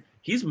last name.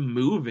 He's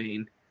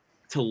moving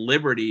to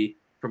Liberty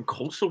from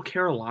Coastal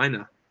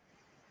Carolina.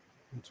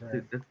 That's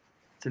right.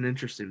 It's an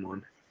interesting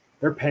one.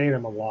 They're paying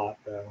him a lot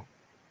though,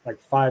 like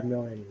 $5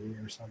 million a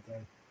year or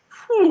something.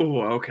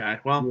 Whew, okay.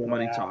 Well,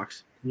 money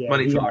talks. Yeah,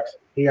 money talks.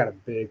 He got a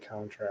big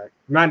contract.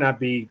 Might not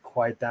be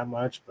quite that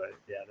much, but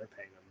yeah, they're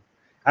paying him.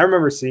 I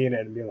remember seeing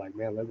it and being like,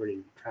 man, Liberty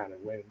trying to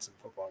win some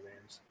football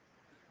games.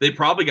 They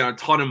probably got a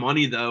ton of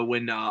money though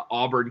when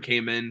Auburn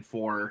came in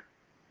for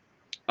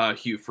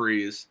Hugh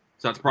Freeze.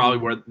 So that's probably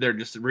where they're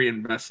just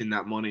reinvesting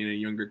that money in a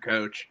younger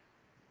coach.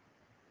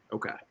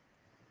 Okay.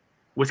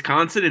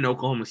 Wisconsin and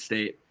Oklahoma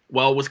State.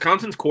 Well,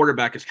 Wisconsin's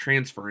quarterback is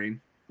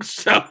transferring,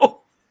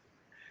 so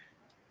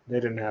they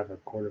didn't have a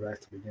quarterback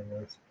to begin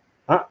with.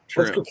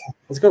 True.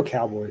 Let's go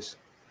Cowboys.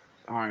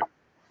 All right.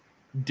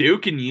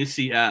 Duke and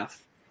UCF.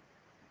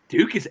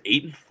 Duke is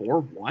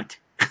 8-4. What?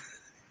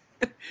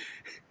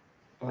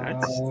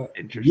 That's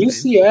interesting.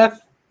 UCF,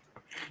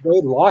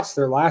 they lost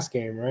their last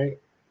game, right?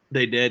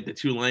 They did, to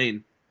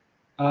Tulane.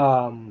 They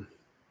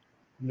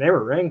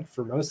were ranked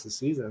for most of the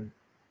season.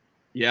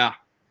 Yeah.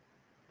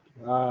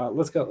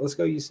 Let's go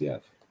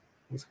UCF.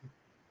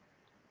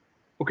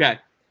 Okay.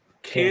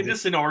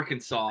 Kansas and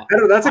Arkansas.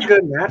 That's a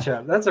good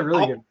matchup. That's a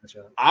really good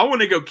matchup. I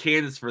want to go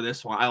Kansas for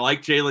this one. I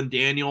like Jalen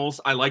Daniels.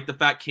 I like the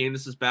fact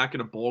Kansas is back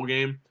in a bowl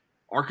game.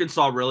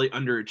 Arkansas really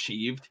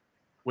underachieved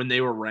when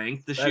they were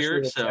ranked this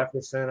year. So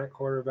Jefferson at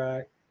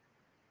quarterback.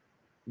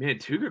 Man,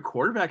 2 good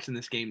quarterbacks in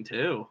this game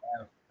too.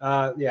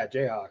 Yeah,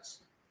 Jayhawks.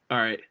 All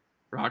right.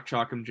 Rock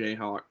Chalk'em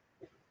Jayhawk.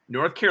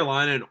 North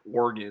Carolina and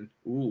Oregon.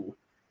 Ooh.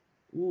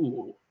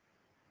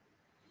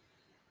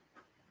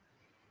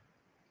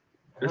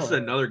 This is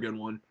another good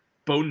one.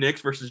 Bo Nix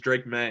versus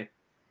Drake May.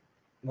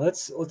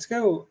 Let's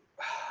go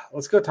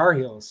Tar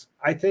Heels.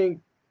 I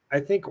think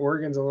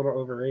Oregon's a little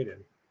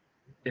overrated.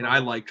 And I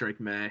like Drake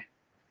May.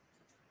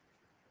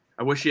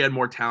 I wish he had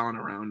more talent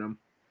around him.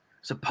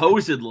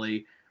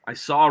 Supposedly, I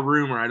saw a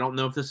rumor, I don't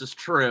know if this is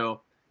true,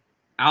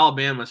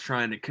 Alabama's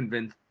trying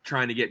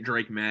to get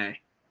Drake May.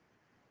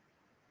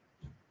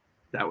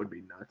 That would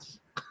be nuts.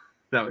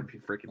 That would be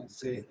freaking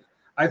insane.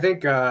 I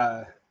think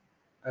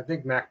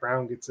Mac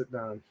Brown gets it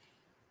done.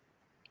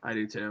 I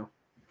do too.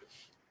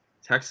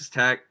 Texas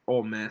Tech,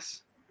 Ole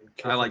Miss.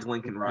 I like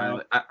Lincoln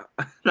Riley.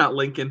 Not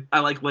Lincoln. I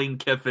like Lane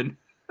Kiffin.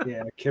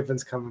 Yeah,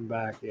 Kiffin's coming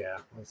back. Yeah,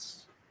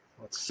 let's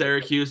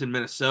Syracuse and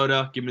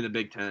Minnesota. Give me the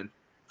Big Ten.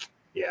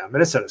 Yeah,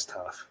 Minnesota's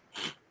tough.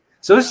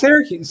 So is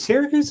Syracuse.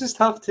 Syracuse is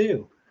tough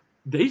too.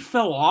 They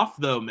fell off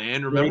though,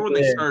 man. Remember when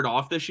they started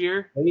off this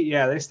year?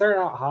 They started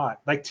out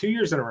hot, like 2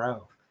 years in a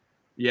row.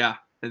 Yeah,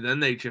 and then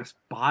they just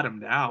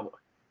bottomed out.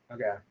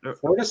 Okay,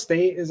 Florida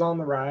State is on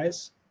the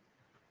rise.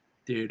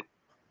 Dude,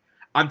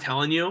 I'm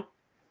telling you,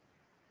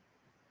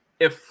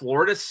 if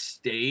Florida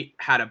State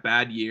had a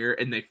bad year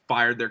and they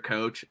fired their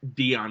coach,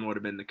 Deion would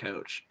have been the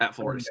coach at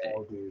Florida State.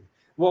 Dude.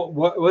 Well,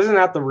 wasn't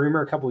that the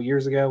rumor a couple of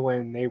years ago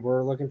when they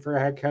were looking for a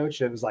head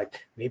coach? It was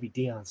like maybe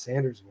Deion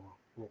Sanders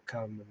will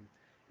come and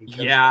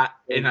yeah,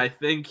 and I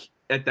think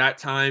at that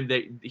time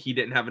he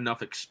didn't have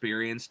enough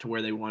experience to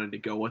where they wanted to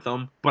go with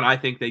him. But I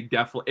think they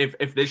definitely,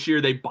 if this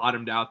year they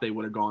bottomed out, they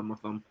would have gone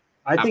with him.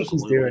 I think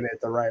he's doing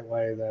it the right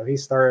way, though. He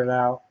started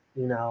out,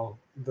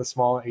 the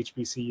small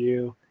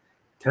HBCU,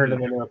 turned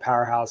him into a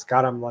powerhouse,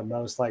 got him the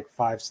most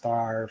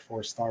 5-star,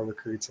 4-star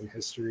recruits in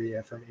history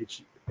from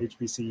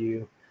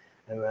HBCU.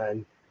 And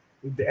then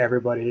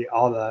everybody,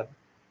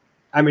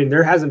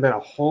 there hasn't been a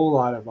whole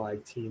lot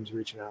of teams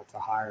reaching out to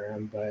hire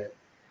him, but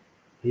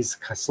he's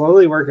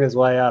slowly working his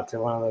way up to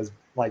one of those,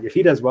 if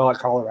he does well at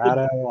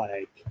Colorado,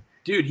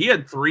 dude, he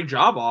had 3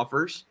 job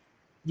offers.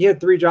 He had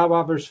 3 job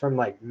offers from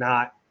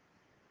not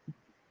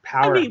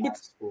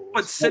powerhouse schools.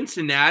 But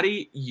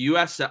Cincinnati,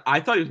 USF, I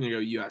thought he was going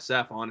to go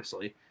USF,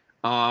 honestly,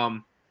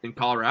 in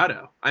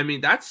Colorado. I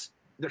mean, those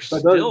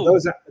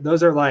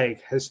are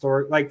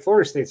historic,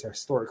 Florida State's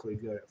historically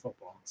good at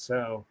football.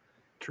 So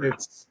true.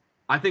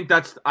 I think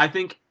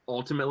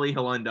ultimately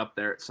he'll end up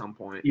there at some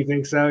point. You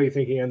think so? You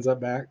think he ends up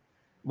back?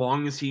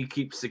 Long as he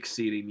keeps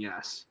succeeding,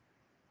 yes.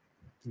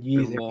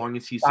 As long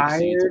as he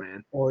succeeds,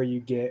 man. Or you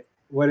get,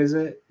 what is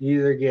it?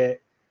 You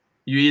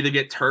either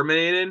get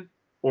terminated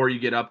or you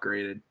get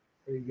upgraded.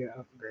 Or you get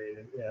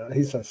upgraded. Yeah,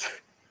 his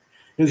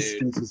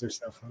excuses are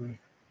so funny.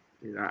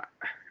 Dude, I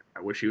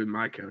wish he was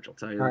my coach. I'll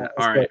tell you that.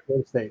 All right.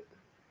 Go State.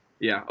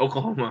 Yeah,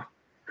 Oklahoma,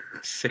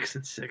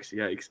 6-6.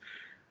 Yikes.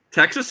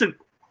 Texas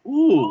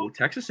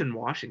and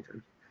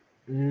Washington.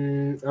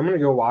 I'm gonna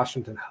go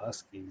Washington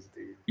Huskies,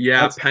 dude.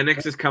 Yeah,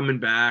 Penix is coming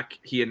back.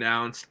 He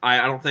announced.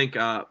 I don't think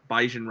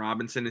Bijan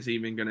Robinson is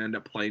even gonna end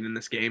up playing in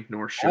this game,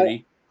 nor should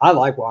he. I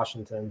like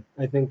Washington.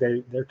 I think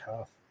they're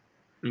tough.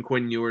 And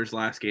Quinn Ewers'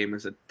 last game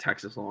is a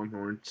Texas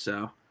Longhorn,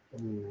 so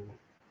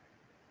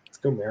let's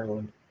go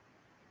Maryland.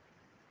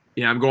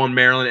 Yeah, I'm going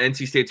Maryland.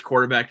 NC State's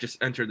quarterback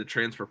just entered the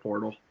transfer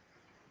portal.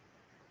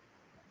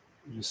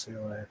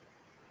 UCLA.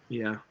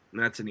 Yeah,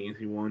 that's an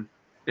easy one.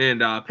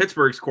 And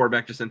Pittsburgh's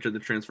quarterback just entered the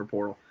transfer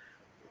portal.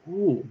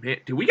 Ooh, man.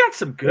 Dude, we got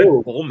some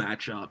good bowl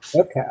matchups.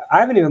 Okay. I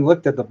haven't even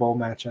looked at the bowl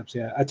matchups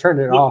yet. I turned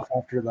it off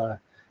after the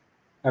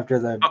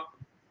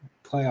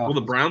playoff. Well,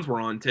 the Browns were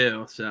on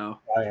too, so.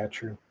 Oh, yeah,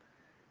 true.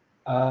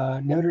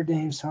 Notre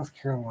Dame, South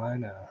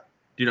Carolina.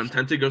 Dude, I'm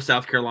tempted to go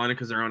South Carolina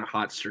because they're on a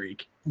hot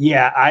streak.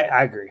 Yeah,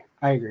 I agree.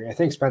 I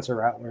think Spencer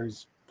Rattler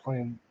is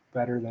playing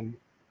better than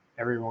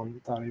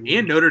everyone thought he would.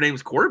 And Notre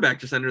Dame's quarterback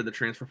just entered the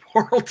transfer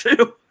portal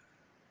too.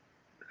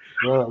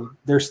 Really?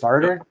 Their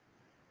starter?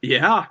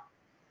 Yeah.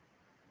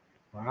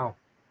 Wow.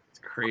 It's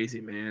crazy,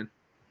 man.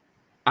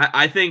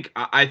 I think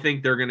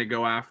they're gonna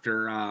go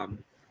after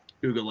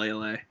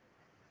Ugalele.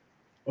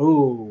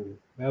 Oh,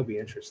 that would be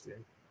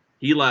interesting.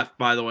 He left,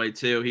 by the way,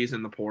 too. He's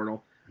in the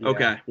portal. Yeah.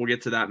 Okay, we'll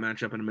get to that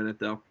matchup in a minute,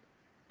 though.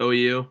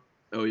 OU.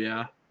 Oh,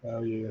 yeah.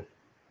 OU.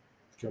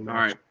 All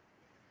right.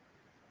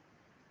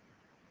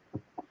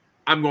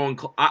 I'm going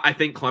 – I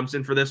think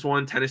Clemson for this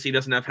one. Tennessee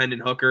doesn't have Hendon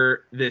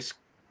Hooker. This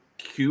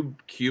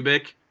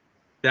Cubic,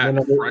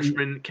 that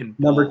freshman can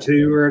ball. Number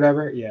 2 or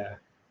whatever, yeah.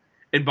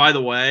 And by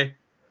the way,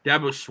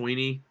 Dabo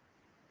Swinney,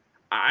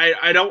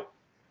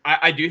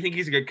 I do think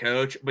he's a good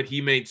coach, but he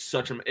made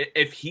such a –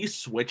 if he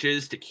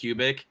switches to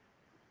Cubic –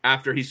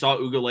 after he saw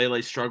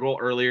Ugalele struggle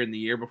earlier in the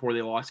year before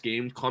they lost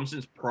games,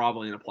 Clemson's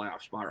probably in a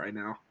playoff spot right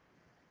now.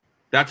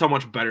 That's how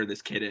much better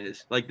this kid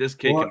is. This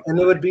kid can and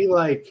it would be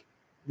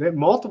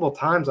multiple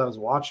times I was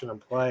watching him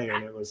play,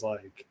 and it was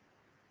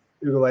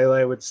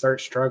Ugalele would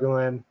start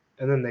struggling,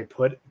 and then they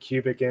put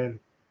Cubic in,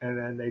 and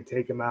then they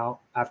take him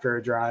out after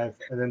a drive,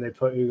 and then they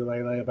put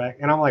Ugalele back.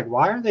 And I'm like,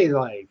 why are they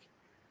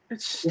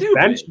it's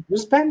stupid.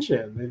 Just bench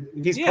him.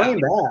 If he's playing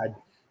bad.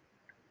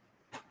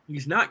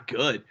 He's not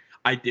good.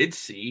 I did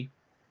see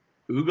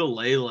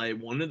Ugalele,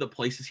 one of the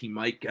places he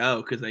might go,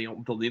 because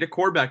they'll need a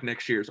quarterback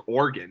next year, is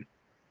Oregon.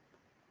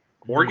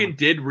 Oregon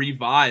did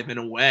revive in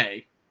a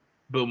way.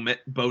 Bo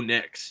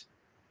Nix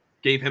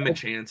gave him a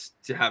chance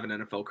to have an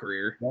NFL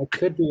career. That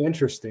could be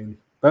interesting.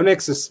 Bo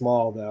Nix is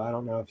small, though. I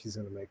don't know if he's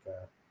going to make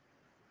that.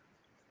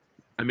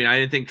 I mean, I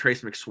didn't think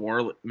Trace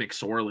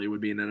McSorley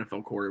would be an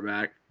NFL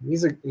quarterback.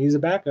 He's a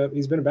backup.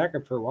 He's been a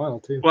backup for a while,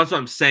 too. Well, that's what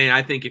I'm saying.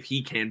 I think if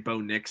he can,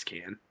 Bo Nix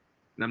can.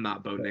 And I'm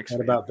not Bo Nix.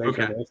 What about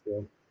Baker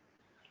Mayfield?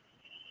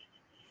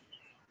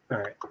 All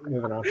right,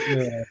 moving on.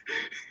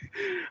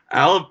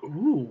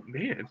 Ooh,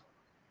 man.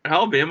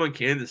 Alabama and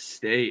Kansas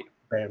State.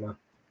 Bama.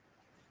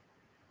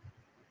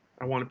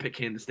 I want to pick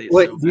Kansas State.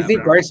 Wait, do you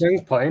think Bryce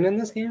Young's playing in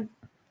this game?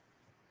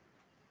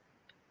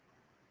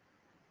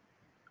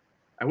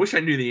 I wish I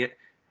knew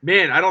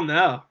Man, I don't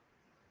know.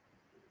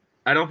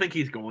 I don't think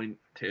he's going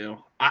to.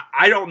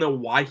 I don't know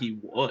why he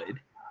would.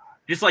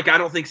 Just I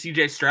don't think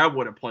C.J. Stroud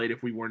would have played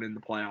if we weren't in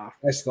the playoff.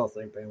 I still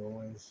think Bama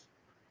wins.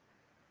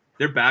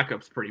 Their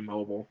backup's pretty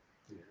mobile.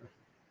 Yeah.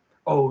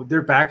 Oh,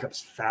 their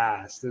backup's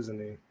fast, isn't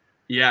he?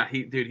 Yeah,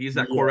 he's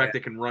that quarterback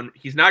that can run.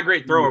 He's not a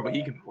great thrower, but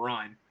he can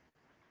run.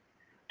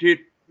 Dude,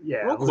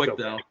 real quick,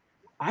 though.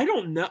 I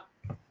don't know.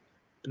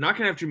 I'm not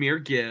going to have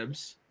Jahmyr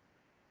Gibbs.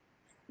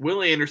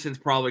 Will Anderson's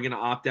probably going to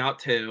opt out,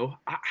 too.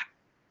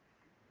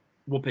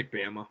 We'll pick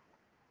Bama.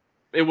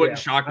 It wouldn't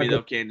shock me, though,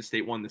 if Kansas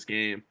State won this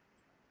game.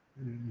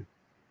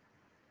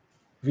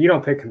 If you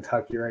don't pick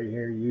Kentucky right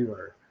here, you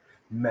are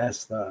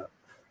messed up.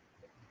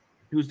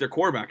 Who's their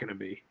quarterback going to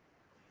be?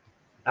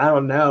 I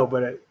don't know,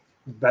 but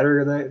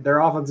their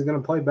offense is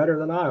going to play better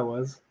than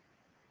Iowa's.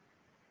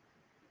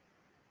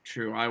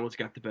 True, Iowa's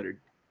got the better.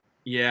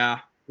 Yeah.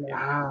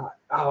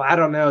 I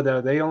don't know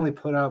though. They only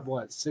put up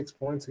 6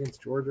 points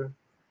against Georgia.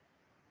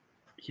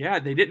 Yeah,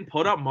 they didn't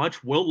put up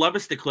much. Will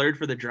Levis declared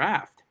for the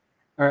draft.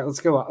 All right, let's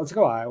go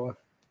Iowa.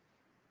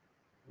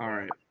 All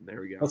right,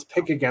 there we go. Let's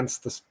pick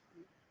against the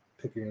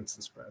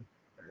spread.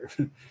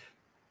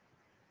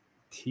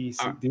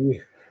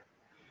 TCD,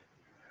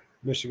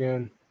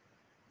 Michigan,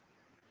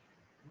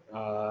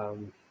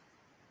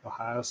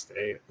 Ohio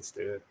State. Let's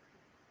do it.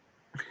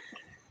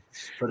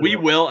 We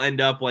will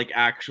end up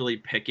actually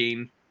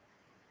picking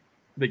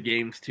the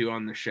games too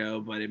on the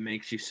show, but it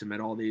makes you submit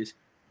all these.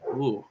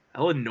 Ooh,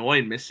 Illinois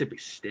and Mississippi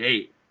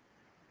State.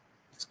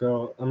 Let's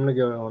go. I'm gonna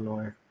go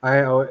Illinois.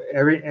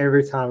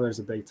 Every time there's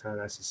a Big Ten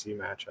SEC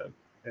matchup,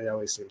 it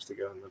always seems to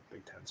go in the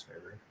Big Ten's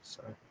favor.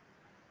 So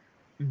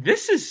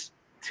this is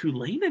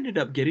Tulane ended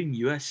up getting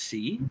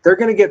USC. They're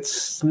gonna get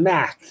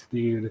smacked,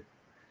 dude.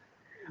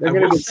 I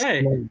will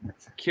say,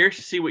 curious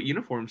to see what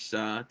uniforms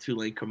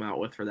Tulane come out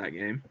with for that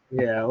game.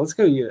 Yeah, let's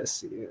go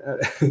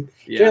USC.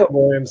 Caleb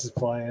Williams is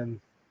playing,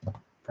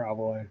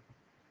 probably.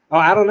 Oh,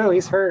 I don't know.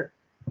 He's hurt.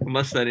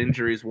 Unless that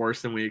injury is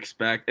worse than we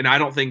expect. And I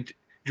don't think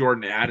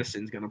Jordan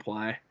Addison's going to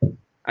play.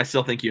 I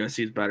still think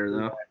USC is better,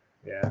 though.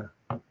 Yeah.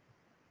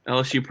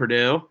 LSU,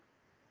 Purdue.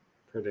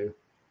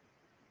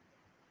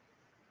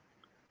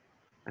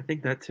 I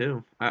think that,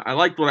 too. I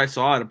liked what I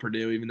saw out of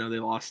Purdue, even though they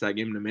lost that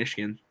game to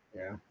Michigan.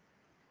 Yeah.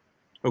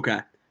 Okay.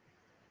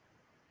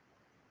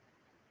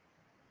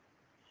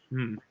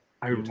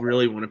 I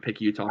really want to pick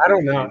Utah. I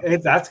don't know.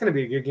 That's going to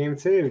be a good game,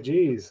 too.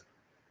 Jeez.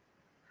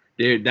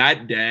 Dude,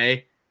 that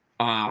day,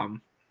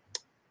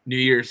 New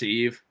Year's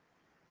Eve,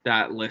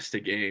 that list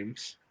of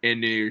games, and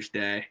New Year's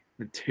Day,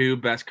 the two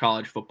best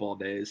college football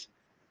days.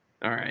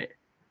 All right.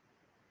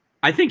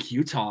 I think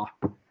Utah.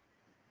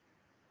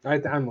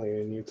 I'm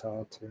leaning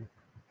Utah, too.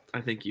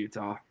 I think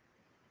Utah.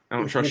 I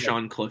don't trust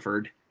Sean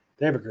Clifford.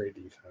 They have a great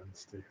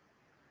defense, too.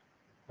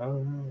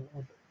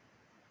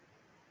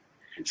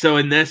 So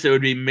in this, it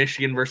would be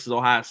Michigan versus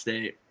Ohio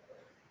State.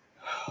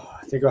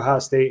 I think Ohio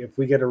State, if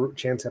we get a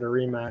chance at a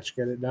rematch,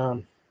 get it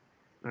done.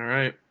 All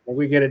right. Well,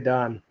 we get it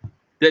done.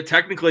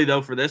 Technically,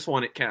 though, for this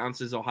one, it counts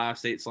as Ohio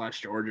State /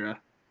 Georgia,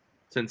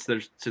 since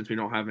we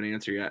don't have an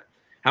answer yet.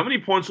 How many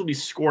points will be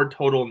scored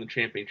total in the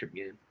championship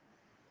game?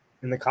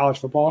 In the college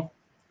football?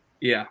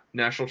 Yeah,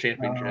 national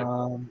championship.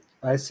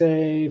 I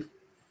say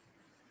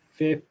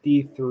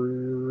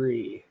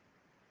 53.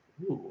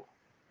 Ooh.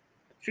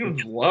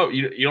 Seems low.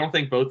 You don't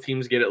think both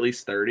teams get at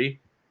least 30?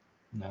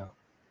 No.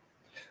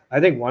 I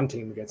think one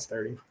team gets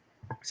 30.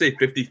 Say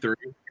 53.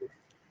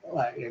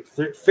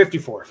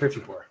 54.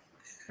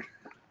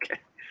 Okay.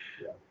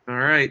 Yeah. All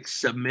right.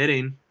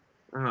 Submitting.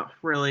 Oh,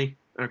 really?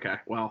 Okay.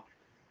 Well,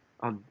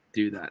 I'll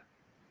do that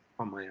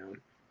on my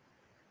own.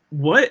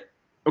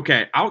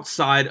 Okay,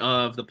 outside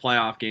of the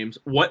playoff games,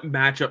 what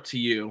matchup to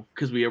you,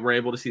 because we were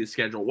able to see the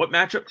schedule, what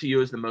matchup to you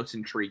is the most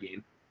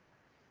intriguing?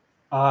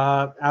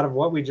 Out of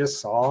what we just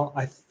saw,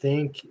 I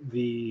think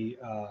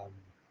I'm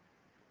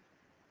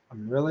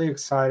really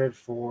excited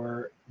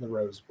for the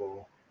Rose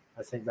Bowl.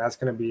 I think that's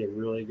going to be a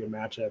really good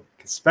matchup,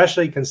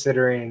 especially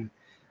considering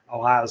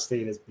Ohio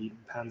State has beaten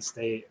Penn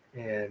State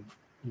and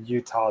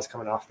Utah is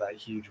coming off that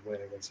huge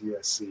win against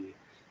USC.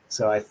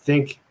 So I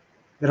think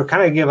it'll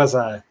kind of give us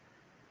an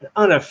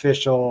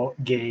unofficial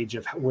gauge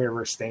of where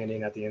we're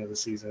standing at the end of the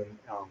season.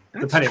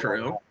 That's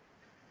true.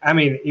 I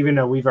mean, even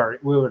though we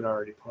would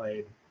already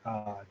played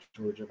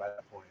Georgia by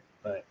that point,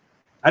 but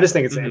I just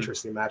think it's an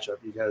interesting matchup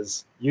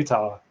because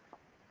Utah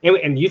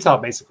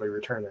basically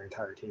returned their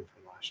entire team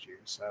from last year,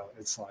 so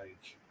it's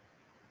like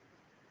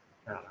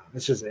I don't know,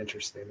 it's just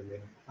interesting to me.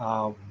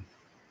 I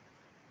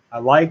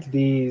like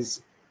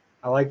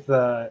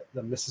the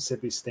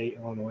Mississippi State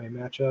Illinois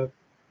matchup.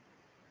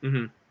 I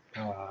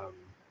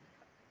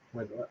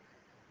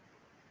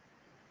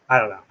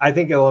don't know. I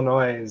think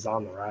Illinois is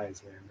on the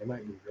rise, man. They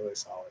might be really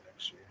solid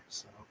next year.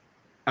 So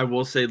I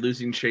will say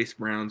losing Chase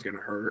Brown's going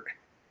to hurt.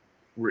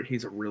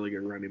 He's a really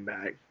good running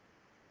back.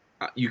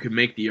 You could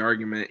make the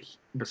argument,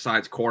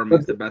 besides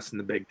Coleman's the best in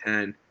the Big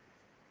Ten.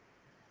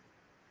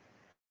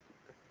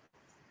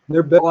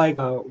 They're built like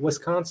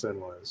Wisconsin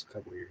was a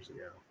couple years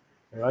ago.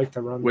 They like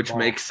to run the ball.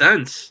 Makes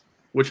sense.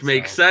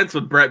 Makes sense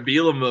with Brett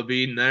Bielema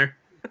being there.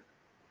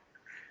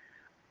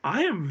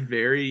 I am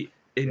very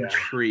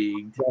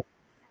intrigued. Yeah.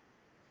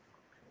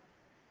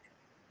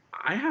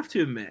 I have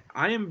to admit,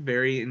 I am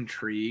very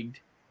intrigued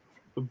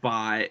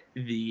by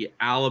the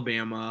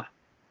Alabama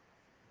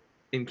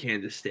and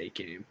Kansas State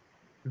game.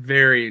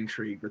 Very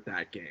intrigued with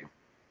that game.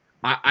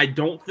 I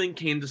don't think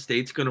Kansas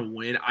State's going to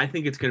win. I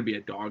think it's going to be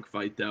a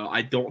dogfight, though.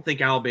 I don't think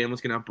Alabama's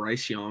going to have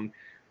Bryce Young.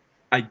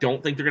 I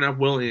don't think they're going to have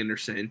Will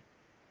Anderson.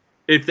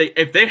 If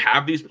they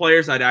have these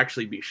players, I'd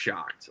actually be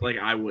shocked. I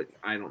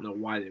don't know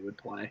why they would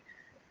play.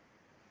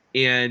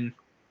 And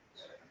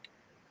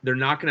they're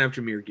not going to have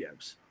Jahmyr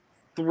Gibbs.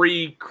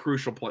 3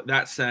 crucial points.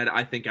 That said,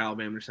 I think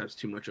Alabama just has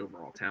too much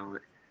overall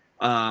talent.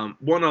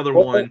 One other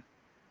one.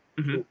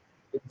 Mm-hmm.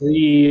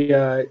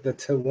 The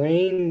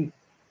Tulane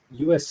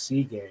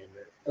USC game,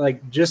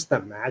 like just the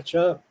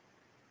matchup.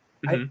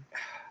 Mm-hmm.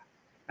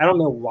 I don't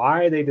know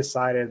why they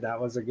decided that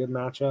was a good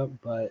matchup,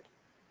 but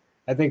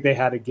I think they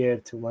had to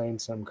give Tulane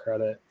some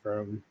credit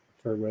for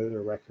where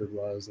their record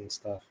was and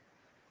stuff.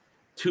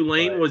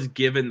 Tulane was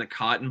given the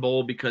Cotton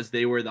Bowl because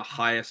they were the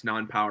highest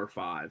non-Power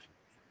 5.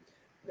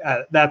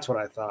 That's what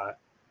I thought.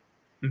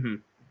 Mm-hmm.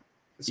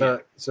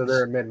 So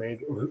they're a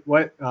mid-major.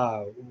 What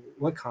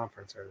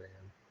conference are they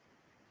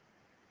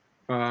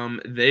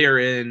in? They are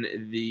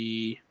in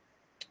the.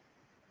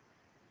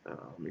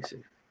 Let me see.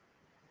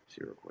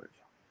 See real quick.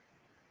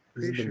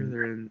 Pretty sure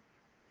they're in.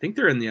 I think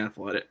they're in the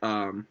athletic.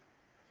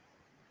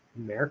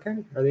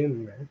 American? Are they in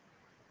the American?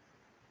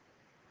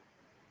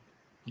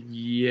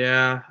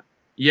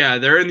 Yeah,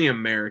 they're in the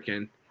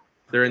American.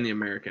 They're in the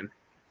American.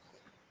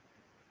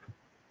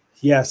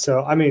 Yeah,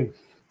 so I mean,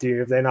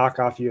 dude, if they knock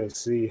off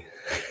USC,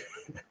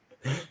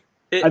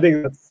 I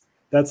think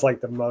that's like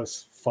the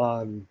most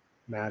fun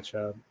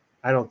matchup.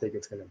 I don't think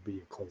it's going to be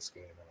a close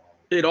game at all.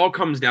 It all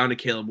comes down to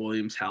Caleb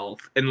Williams' health,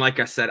 and like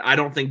I said, I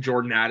don't think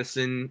Jordan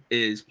Addison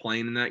is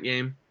playing in that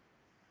game.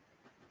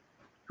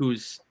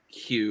 Who's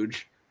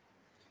huge.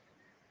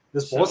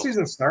 Does bowl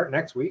season start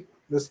next week?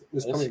 This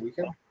coming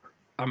weekend?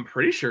 I'm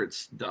pretty sure it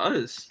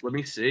does. Let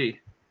me see.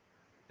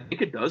 I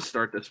think it does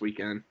start this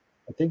weekend.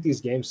 I think these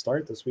games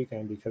start this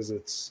weekend because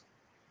it's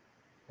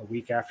a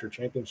week after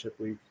championship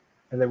week.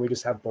 And then we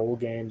just have bowl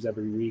games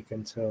every week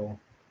until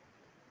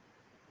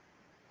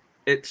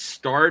it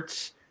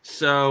starts.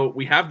 So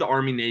we have the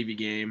Army-Navy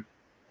game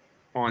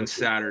on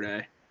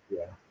Saturday.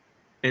 Yeah.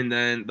 And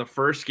then the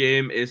first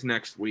game is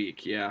next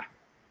week. Yeah.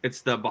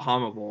 It's the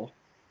Bahama Bowl.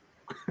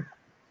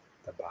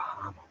 The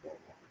Bahama Bowl.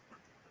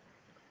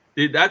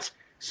 Dude,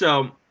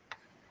 so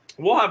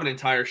we'll have an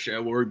entire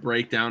show where we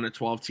break down a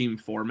 12-team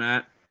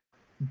format.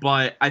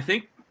 But I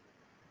think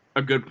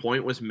a good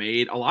point was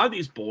made. A lot of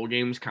these bowl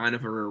games kind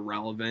of are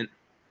irrelevant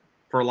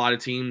for a lot of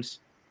teams.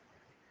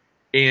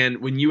 And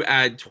when you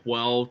add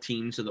 12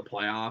 teams to the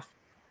playoff,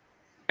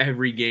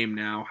 every game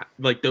now,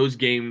 like those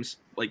games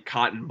like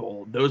Cotton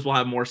Bowl, those will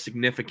have more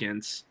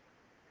significance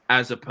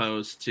as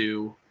opposed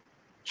to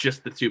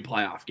just the 2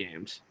 playoff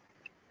games.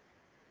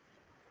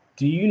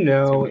 Do you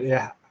know?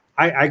 Yeah,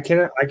 I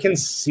can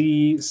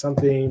see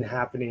something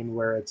happening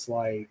where it's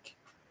like,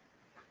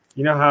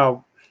 you know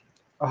how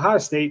Ohio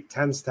State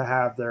tends to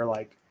have their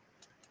like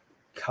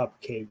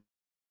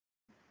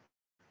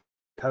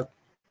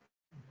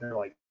they're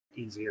like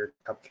easier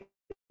cupcake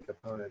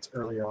opponents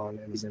earlier on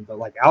in the season, but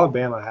like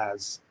Alabama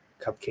has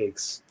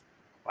cupcakes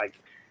like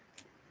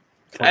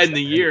in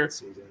the year.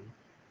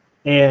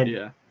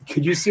 And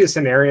could you see a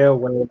scenario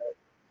where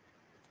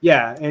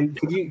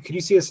could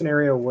you see a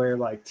scenario where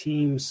like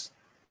teams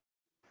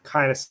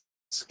kind of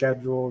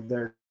schedule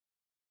their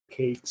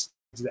cakes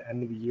to the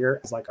end of the year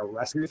as like a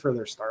rest period for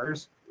their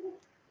starters?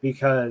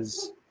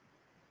 Because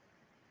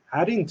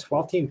adding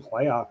 12-team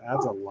playoff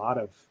adds a lot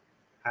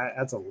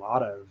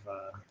of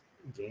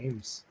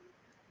games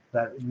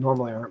that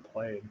normally aren't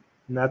played,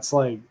 and that's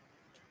like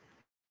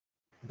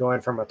going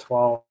from a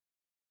 12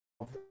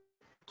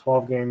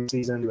 game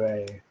season to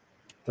a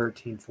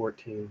 13,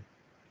 14,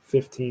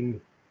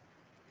 15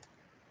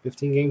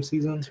 game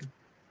season.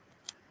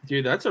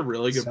 Dude, that's a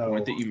really good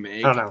point that you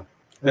make. I don't know.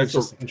 That's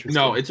just interesting.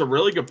 No, it's a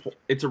really good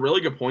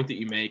point that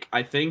you make.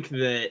 I think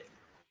that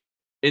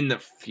in the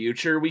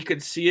future we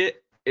could see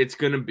it. It's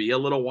going to be a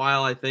little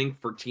while, I think,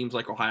 for teams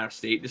like Ohio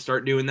State to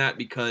start doing that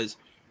because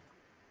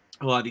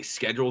a lot of these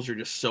schedules are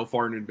just so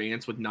far in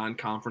advance with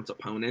non-conference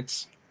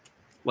opponents,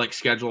 like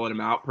scheduling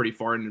them out pretty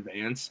far in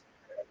advance.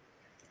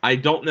 I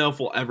don't know if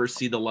we'll ever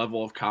see the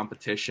level of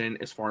competition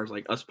as far as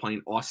like us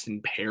playing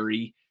Austin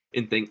Perry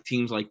and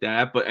teams like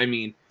that. But I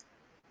mean,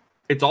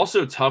 it's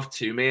also tough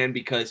too, man,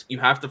 because you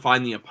have to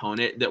find the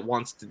opponent that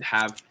wants to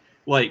have,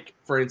 like,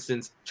 for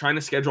instance, trying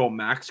to schedule a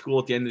MAC school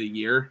at the end of the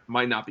year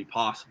might not be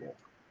possible.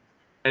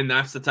 And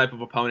that's the type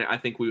of opponent I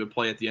think we would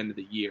play at the end of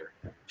the year.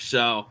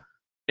 So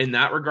in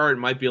that regard, it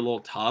might be a little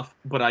tough,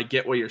 but I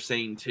get what you're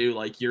saying too.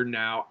 Like, you're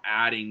now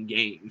adding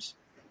games.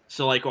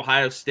 So like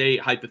Ohio State,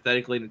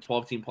 hypothetically in a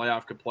 12-team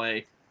playoff could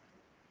play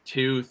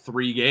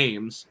 2-3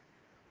 games.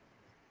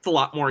 It's a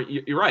lot more.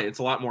 You're right. It's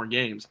a lot more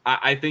games.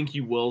 I think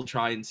you will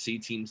try and see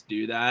teams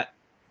do that.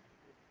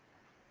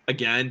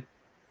 Again,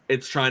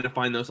 it's trying to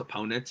find those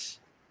opponents.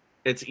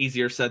 It's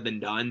easier said than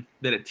done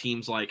than at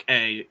teams like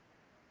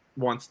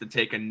wants to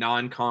take a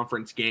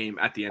non-conference game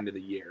at the end of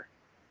the year.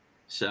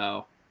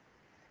 So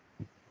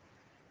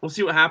we'll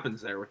see what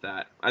happens there with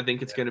that. I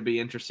think it's going to be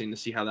interesting to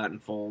see how that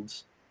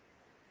unfolds.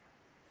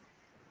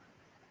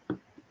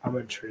 I'm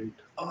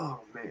intrigued.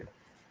 Oh, man.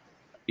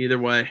 Either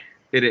way,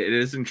 it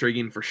is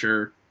intriguing for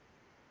sure.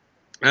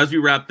 As we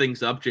wrap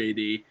things up,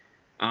 JD,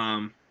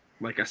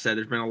 like I said,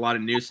 there's been a lot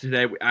of news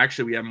today.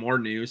 We have more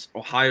news.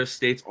 Ohio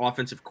State's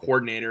offensive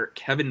coordinator,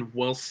 Kevin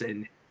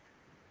Wilson,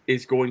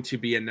 is going to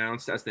be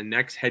announced as the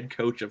next head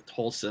coach of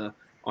Tulsa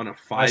on a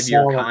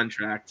 5-year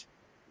contract.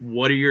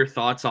 What are your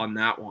thoughts on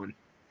that one?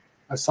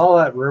 I saw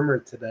that rumor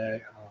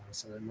today,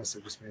 so they must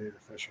have just made it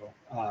official.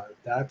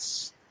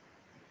 That's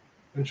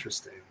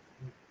interesting.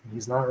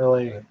 He's not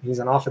really – he's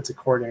an offensive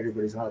coordinator,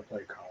 but he's not a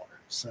play caller.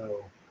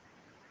 So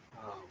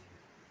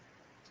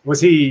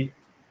was he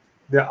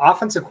 – the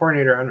offensive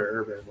coordinator under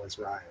Urban was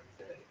Ryan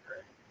Day,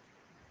 right?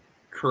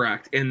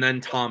 Correct. And then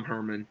Tom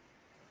Herman.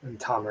 And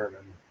Tom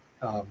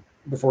Herman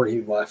before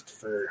he left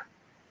for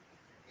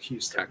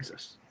Houston.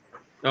 Texas.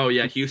 Oh,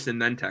 yeah, Houston,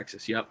 then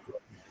Texas, yep.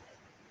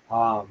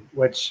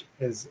 Which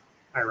is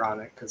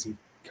ironic because he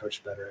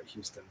coached better at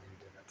Houston than he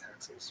did at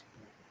Texas.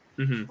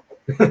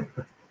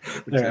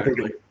 Mm-hmm.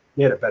 Exactly.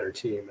 He had a better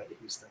team at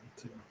Houston,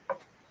 too.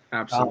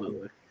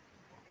 Absolutely.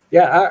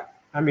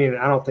 I mean,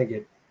 I don't think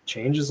it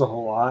changes a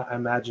whole lot. I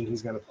imagine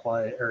he's going to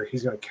play, or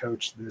he's going to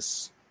coach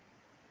this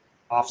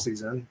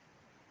offseason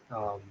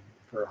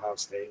for Ohio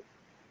State,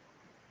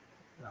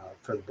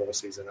 for the bowl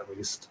season at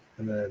least.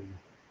 And then,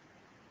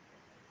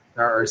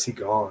 or is he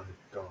gone?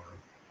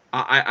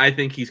 I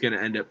think he's going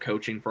to end up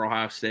coaching for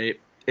Ohio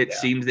State. It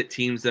seems that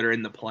teams that are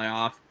in the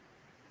playoff,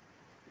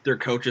 their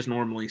coaches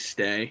normally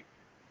stay.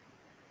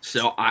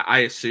 So I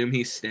assume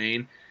he's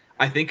staying.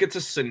 I think it's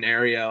a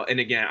scenario,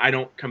 and again, I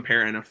don't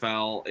compare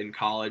NFL and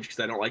college because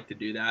I don't like to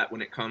do that when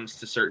it comes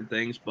to certain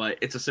things, but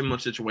it's a similar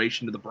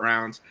situation to the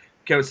Browns.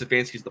 Kevin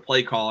Stefanski's the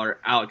play caller.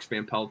 Alex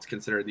Van Pelt's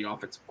considered the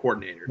offensive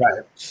coordinator.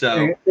 Right.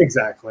 So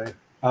exactly.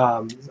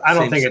 I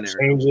don't think scenario. It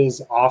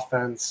changes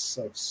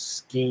offensive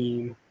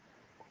scheme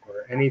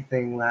or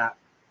anything that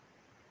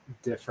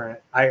different.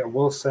 I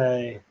will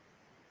say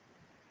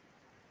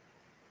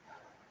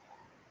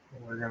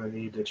we're going to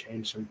need to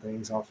change some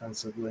things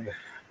offensively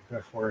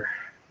before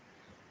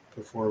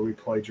we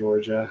play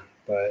Georgia,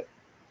 but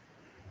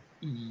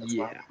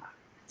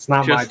it's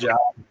not my job.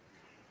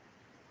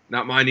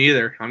 Not mine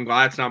either. I'm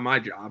glad it's not my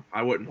job.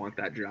 I wouldn't want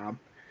that job.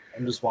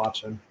 I'm just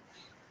watching.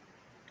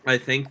 I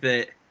think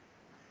that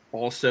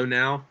also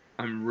now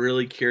I'm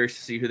really curious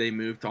to see who they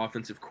move to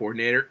offensive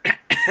coordinator.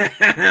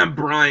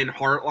 Brian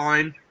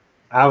Hartline.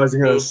 I was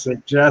going to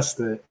suggest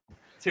it,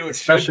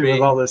 especially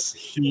with all this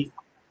heat.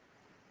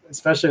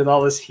 Especially with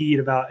all this heat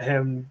about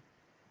him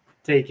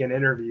taking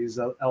interviews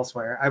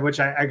elsewhere, which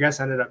I guess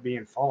ended up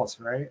being false,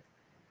 right?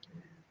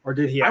 Or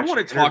did he? I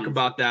want to talk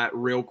about that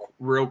real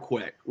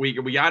quick. We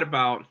got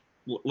about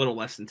a little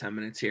less than 10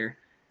 minutes here.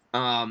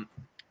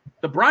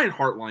 The Brian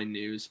Hartline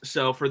news.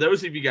 So for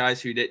those of you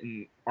guys who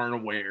aren't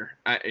aware,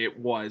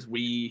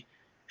 we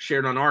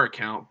shared on our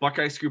account.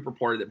 Buckeye Scoop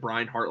reported that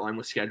Brian Hartline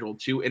was scheduled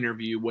to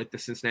interview with the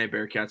Cincinnati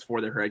Bearcats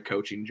for their head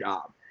coaching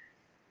job.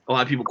 A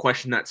lot of people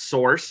question that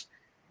source.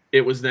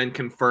 It was then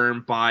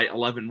confirmed by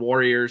 11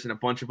 Warriors and a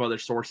bunch of other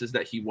sources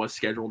that he was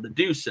scheduled to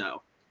do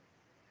so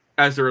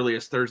as early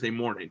as Thursday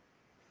morning.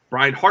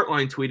 Brian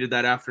Hartline tweeted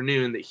that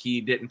afternoon that he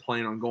didn't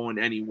plan on going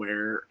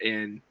anywhere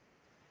and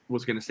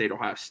was going to stay at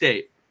Ohio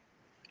State.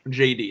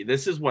 JD,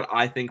 this is what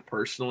I think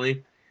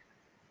personally.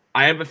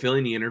 I have a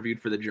feeling he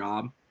interviewed for the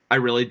job. I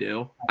really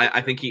do.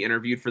 I think he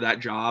interviewed for that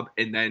job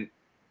and then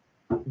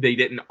they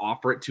didn't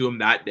offer it to him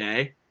that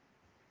day.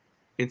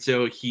 And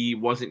so he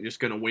wasn't just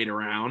going to wait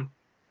around.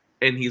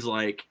 And he's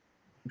like,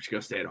 I'm just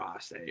going to stay at Ohio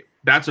State.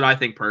 That's what I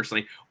think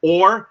personally.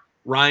 Or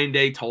Ryan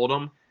Day told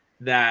him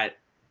that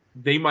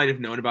they might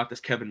have known about this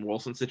Kevin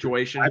Wilson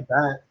situation. I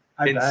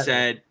bet.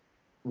 Said,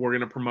 we're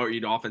going to promote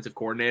you to offensive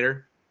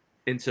coordinator,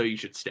 and so you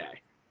should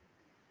stay.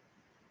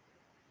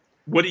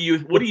 What do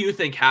you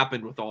think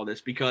happened with all this?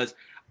 Because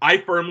I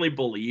firmly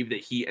believe that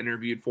he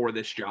interviewed for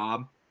this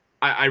job.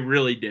 I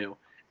really do.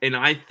 And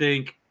I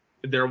think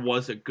there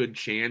was a good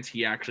chance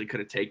he actually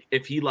could have taken –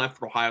 if he left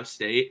for Ohio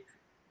State –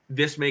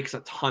 this makes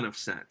a ton of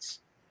sense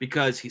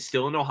because he's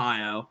still in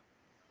Ohio.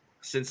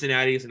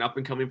 Cincinnati is an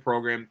up-and-coming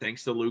program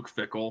thanks to Luke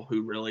Fickell,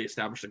 who really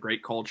established a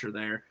great culture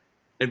there.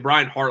 And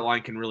Brian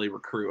Hartline can really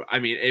recruit. I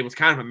mean, it was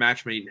kind of a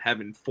match made in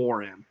heaven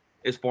for him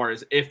as far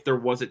as if there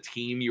was a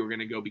team you were going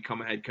to go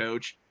become a head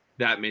coach,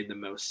 that made the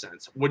most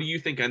sense. What do you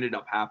think ended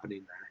up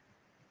happening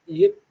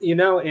there? You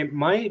know, it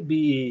might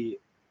be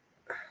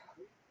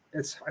 –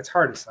 it's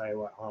hard to say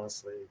what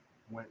honestly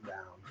went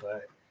down,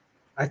 but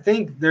I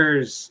think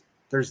there's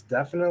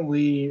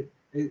definitely,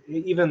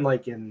 even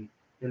like in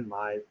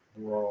my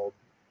world,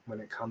 when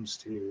it comes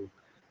to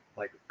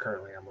like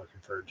currently I'm looking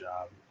for a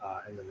job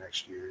in the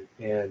next year,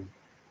 and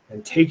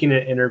taking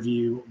an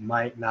interview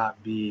might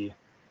not be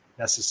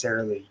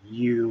necessarily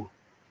you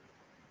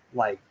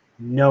like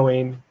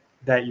knowing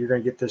that you're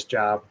going to get this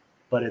job,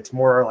 but it's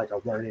more like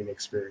a learning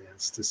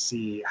experience to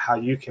see how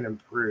you can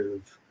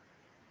improve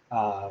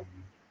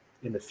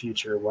in the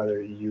future,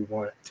 whether you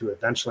want to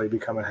eventually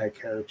become a head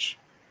coach.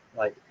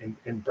 Like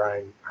in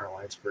Brian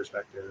Hartline's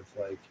perspective,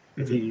 like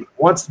if he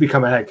wants to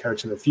become a head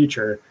coach in the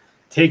future,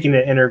 taking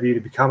an interview to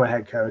become a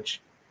head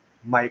coach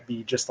might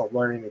be just a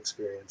learning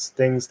experience.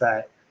 Things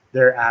that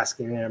they're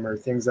asking him or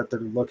things that they're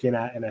looking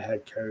at in a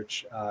head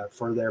coach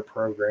for their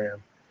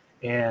program.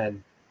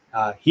 And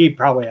he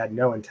probably had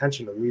no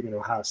intention of leaving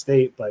Ohio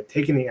State, but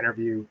taking the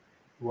interview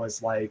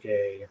was like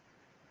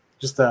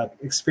just a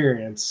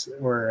experience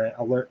or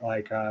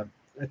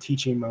a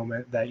teaching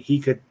moment that he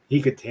could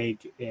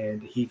take,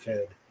 and he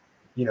could,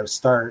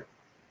 start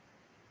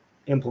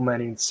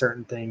implementing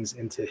certain things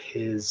into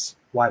his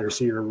wide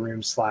receiver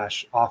room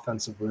 /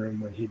 offensive room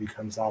when he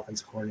becomes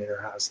offensive coordinator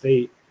at Ohio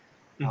State.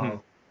 Mm-hmm.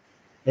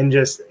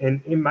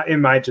 And it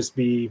might just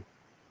be,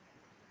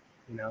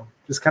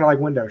 just kind of like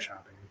window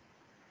shopping.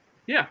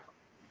 Yeah.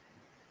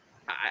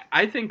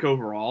 I think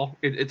overall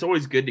it's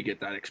always good to get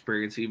that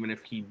experience, even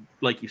if he,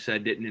 like you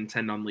said, didn't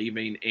intend on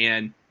leaving,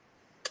 and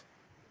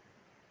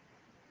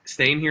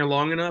staying here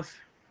long enough,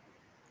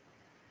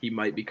 he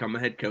might become a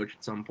head coach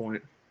at some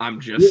point. I'm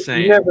just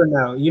saying. You never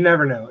know. You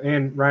never know.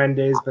 And Ryan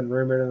Day's been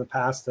rumored in the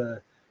past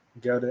to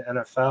go to the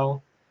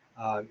NFL.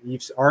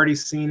 You've already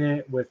seen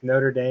it with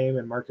Notre Dame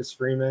and Marcus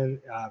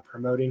Freeman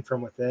promoting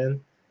from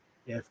within.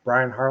 If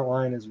Brian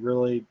Hartline has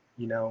really,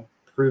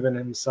 proven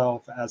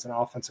himself as an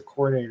offensive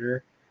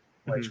coordinator,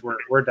 which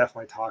we're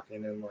definitely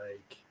talking in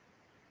like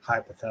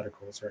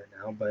hypotheticals right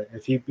now, but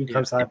if he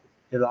becomes the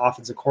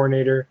offensive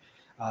coordinator,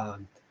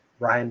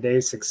 Ryan Day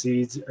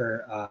succeeds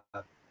or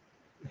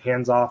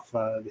hands off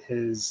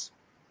his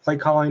play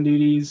calling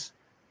duties,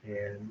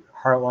 and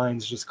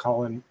Hartline's just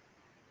calling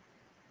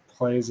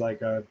plays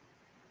like a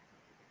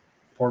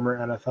former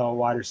NFL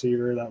wide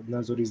receiver that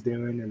knows what he's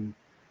doing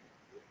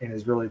and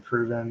has really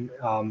proven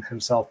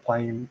himself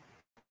playing,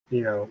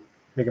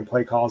 making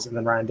play calls, and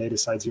then Ryan Day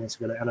decides he wants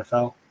to go to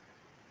NFL.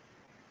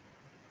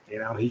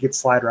 He could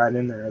slide right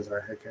in there as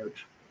our head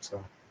coach.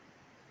 So,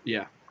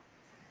 yeah,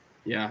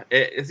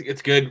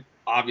 it's good.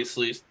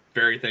 Obviously,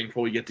 very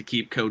thankful we get to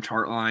keep Coach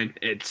Hartline.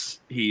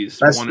 He's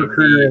best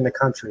recruiter in the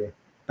country.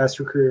 Best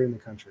recruiter in the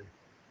country.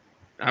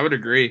 I would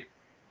agree.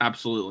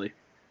 Absolutely.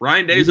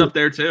 Ryan Day's up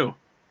there too.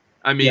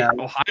 I mean,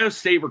 Ohio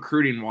State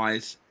recruiting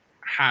wise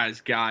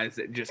has guys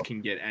that just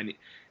can get any.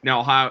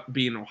 Now,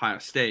 being Ohio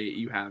State,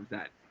 you have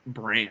that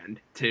brand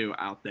too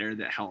out there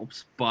that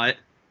helps. But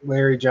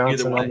Larry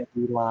Johnson on the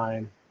D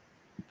line,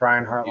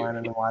 Brian Hartline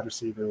in the wide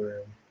receiver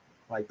room.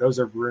 Like, those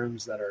are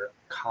rooms that are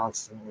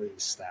constantly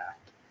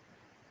stacked.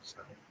 So,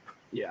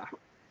 yeah.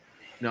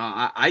 No,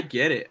 I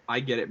get it. I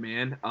get it,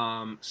 man.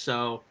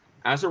 So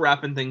as we're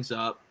wrapping things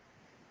up,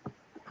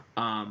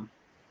 I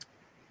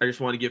just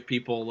want to give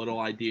people a little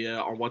idea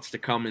on what's to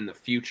come in the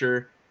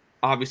future.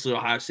 Obviously,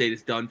 Ohio State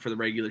is done for the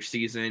regular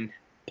season,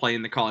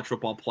 playing the college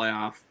football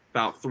playoff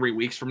about 3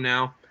 weeks from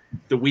now.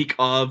 The week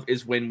of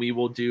is when we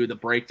will do the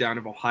breakdown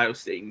of Ohio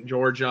State and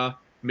Georgia,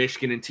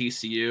 Michigan and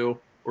TCU.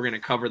 We're going to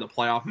cover the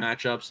playoff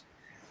matchups.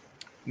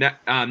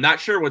 I'm not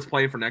sure what's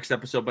playing for next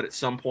episode, but at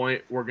some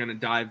point we're going to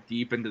dive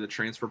deep into the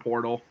transfer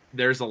portal.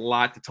 There's a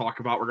lot to talk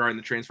about regarding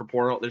the transfer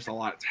portal. There's a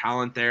lot of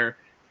talent there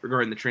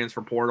regarding the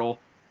transfer portal.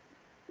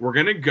 We're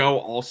going to go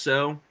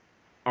also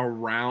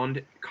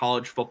around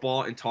college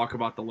football and talk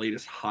about the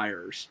latest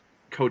hires,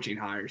 coaching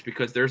hires,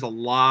 because there's a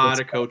lot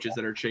of coaches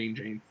that are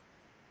changing,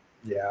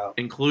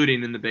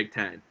 including in the Big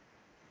Ten.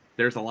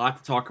 There's a lot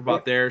to talk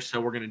about there,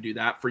 so we're going to do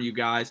that for you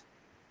guys.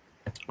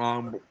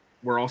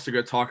 We're also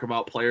going to talk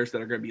about players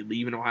that are going to be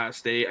leaving Ohio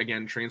State.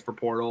 Again, transfer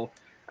portal,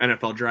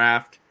 NFL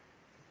draft,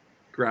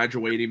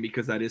 graduating,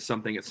 because that is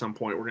something at some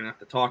point we're going to have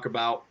to talk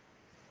about.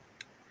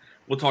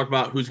 We'll talk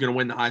about who's going to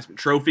win the Heisman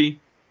Trophy,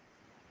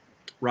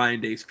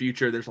 Ryan Day's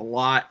future. There's a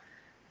lot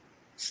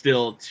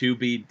still to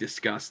be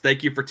discussed.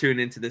 Thank you for tuning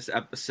into this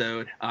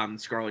episode,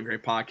 Scarlet and Gray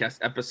Podcast,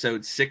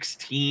 episode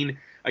 16.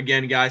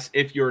 Again, guys,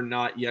 if you're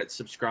not yet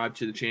subscribed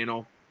to the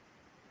channel,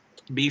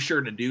 be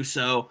sure to do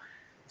so.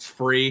 It's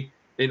free.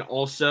 And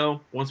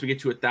also, once we get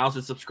to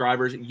 1,000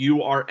 subscribers,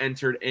 you are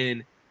entered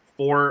in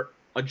for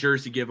a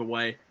jersey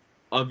giveaway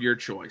of your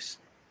choice.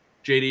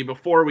 JD,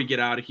 before we get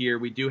out of here,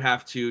 we do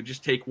have to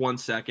just take 1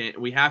 second.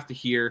 We have to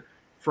hear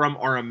from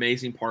our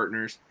amazing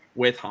partners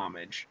with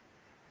Homage.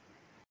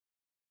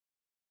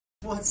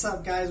 What's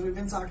up, guys? We've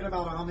been talking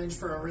about Homage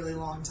for a really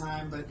long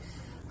time, but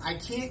I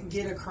can't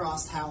get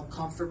across how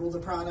comfortable the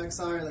products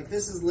are. Like,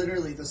 this is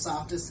literally the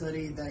softest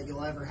hoodie that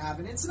you'll ever have.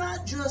 And it's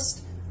not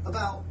just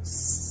about,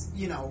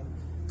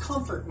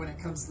 comfort when it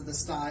comes to the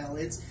style.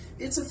 It's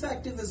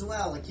effective as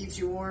well. It keeps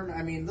you warm.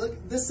 I mean, look,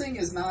 this thing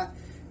is not,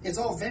 it's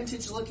all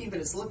vintage looking, but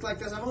it's looked like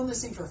this. I've owned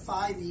this thing for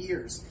 5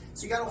 years.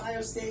 So you got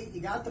Ohio State,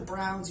 you got the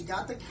Browns, you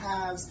got the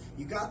Cavs,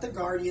 you got the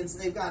Guardians.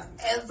 They've got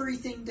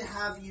everything to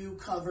have you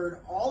covered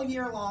all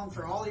year long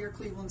for all your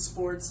Cleveland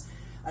sports.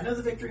 I know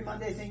the Victory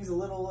Monday thing's a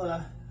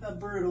little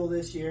brutal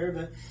this year,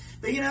 but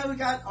we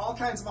got all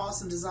kinds of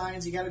awesome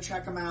designs. You got to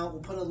check them out.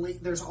 We'll put a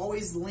link. There's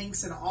always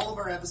links in all of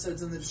our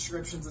episodes in the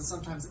descriptions and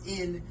sometimes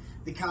in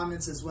the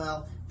comments as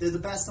well. They're the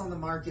best on the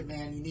market,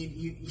 man.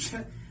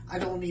 I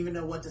don't even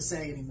know what to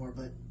say anymore,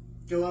 but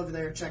go over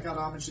there, check out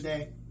Homage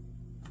today.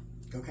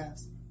 Go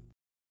Cavs.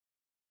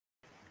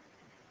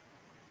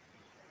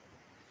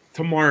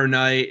 Tomorrow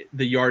night,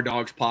 the Yard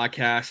Dogs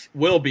podcast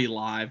will be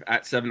live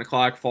at 7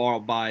 o'clock,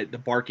 followed by the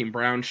Barking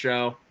Brown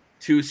Show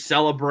to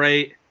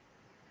celebrate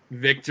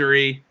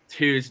Victory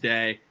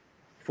Tuesday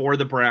for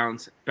the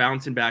Browns,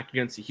 bouncing back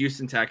against the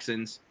Houston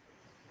Texans.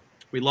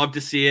 We love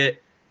to see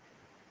it.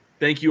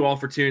 Thank you all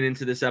for tuning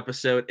into this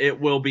episode. It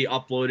will be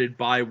uploaded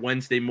by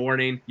Wednesday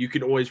morning. You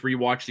can always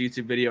rewatch the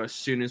YouTube video as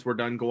soon as we're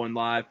done going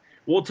live.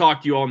 We'll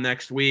talk to you all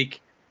next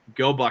week.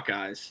 Go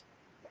Buckeyes.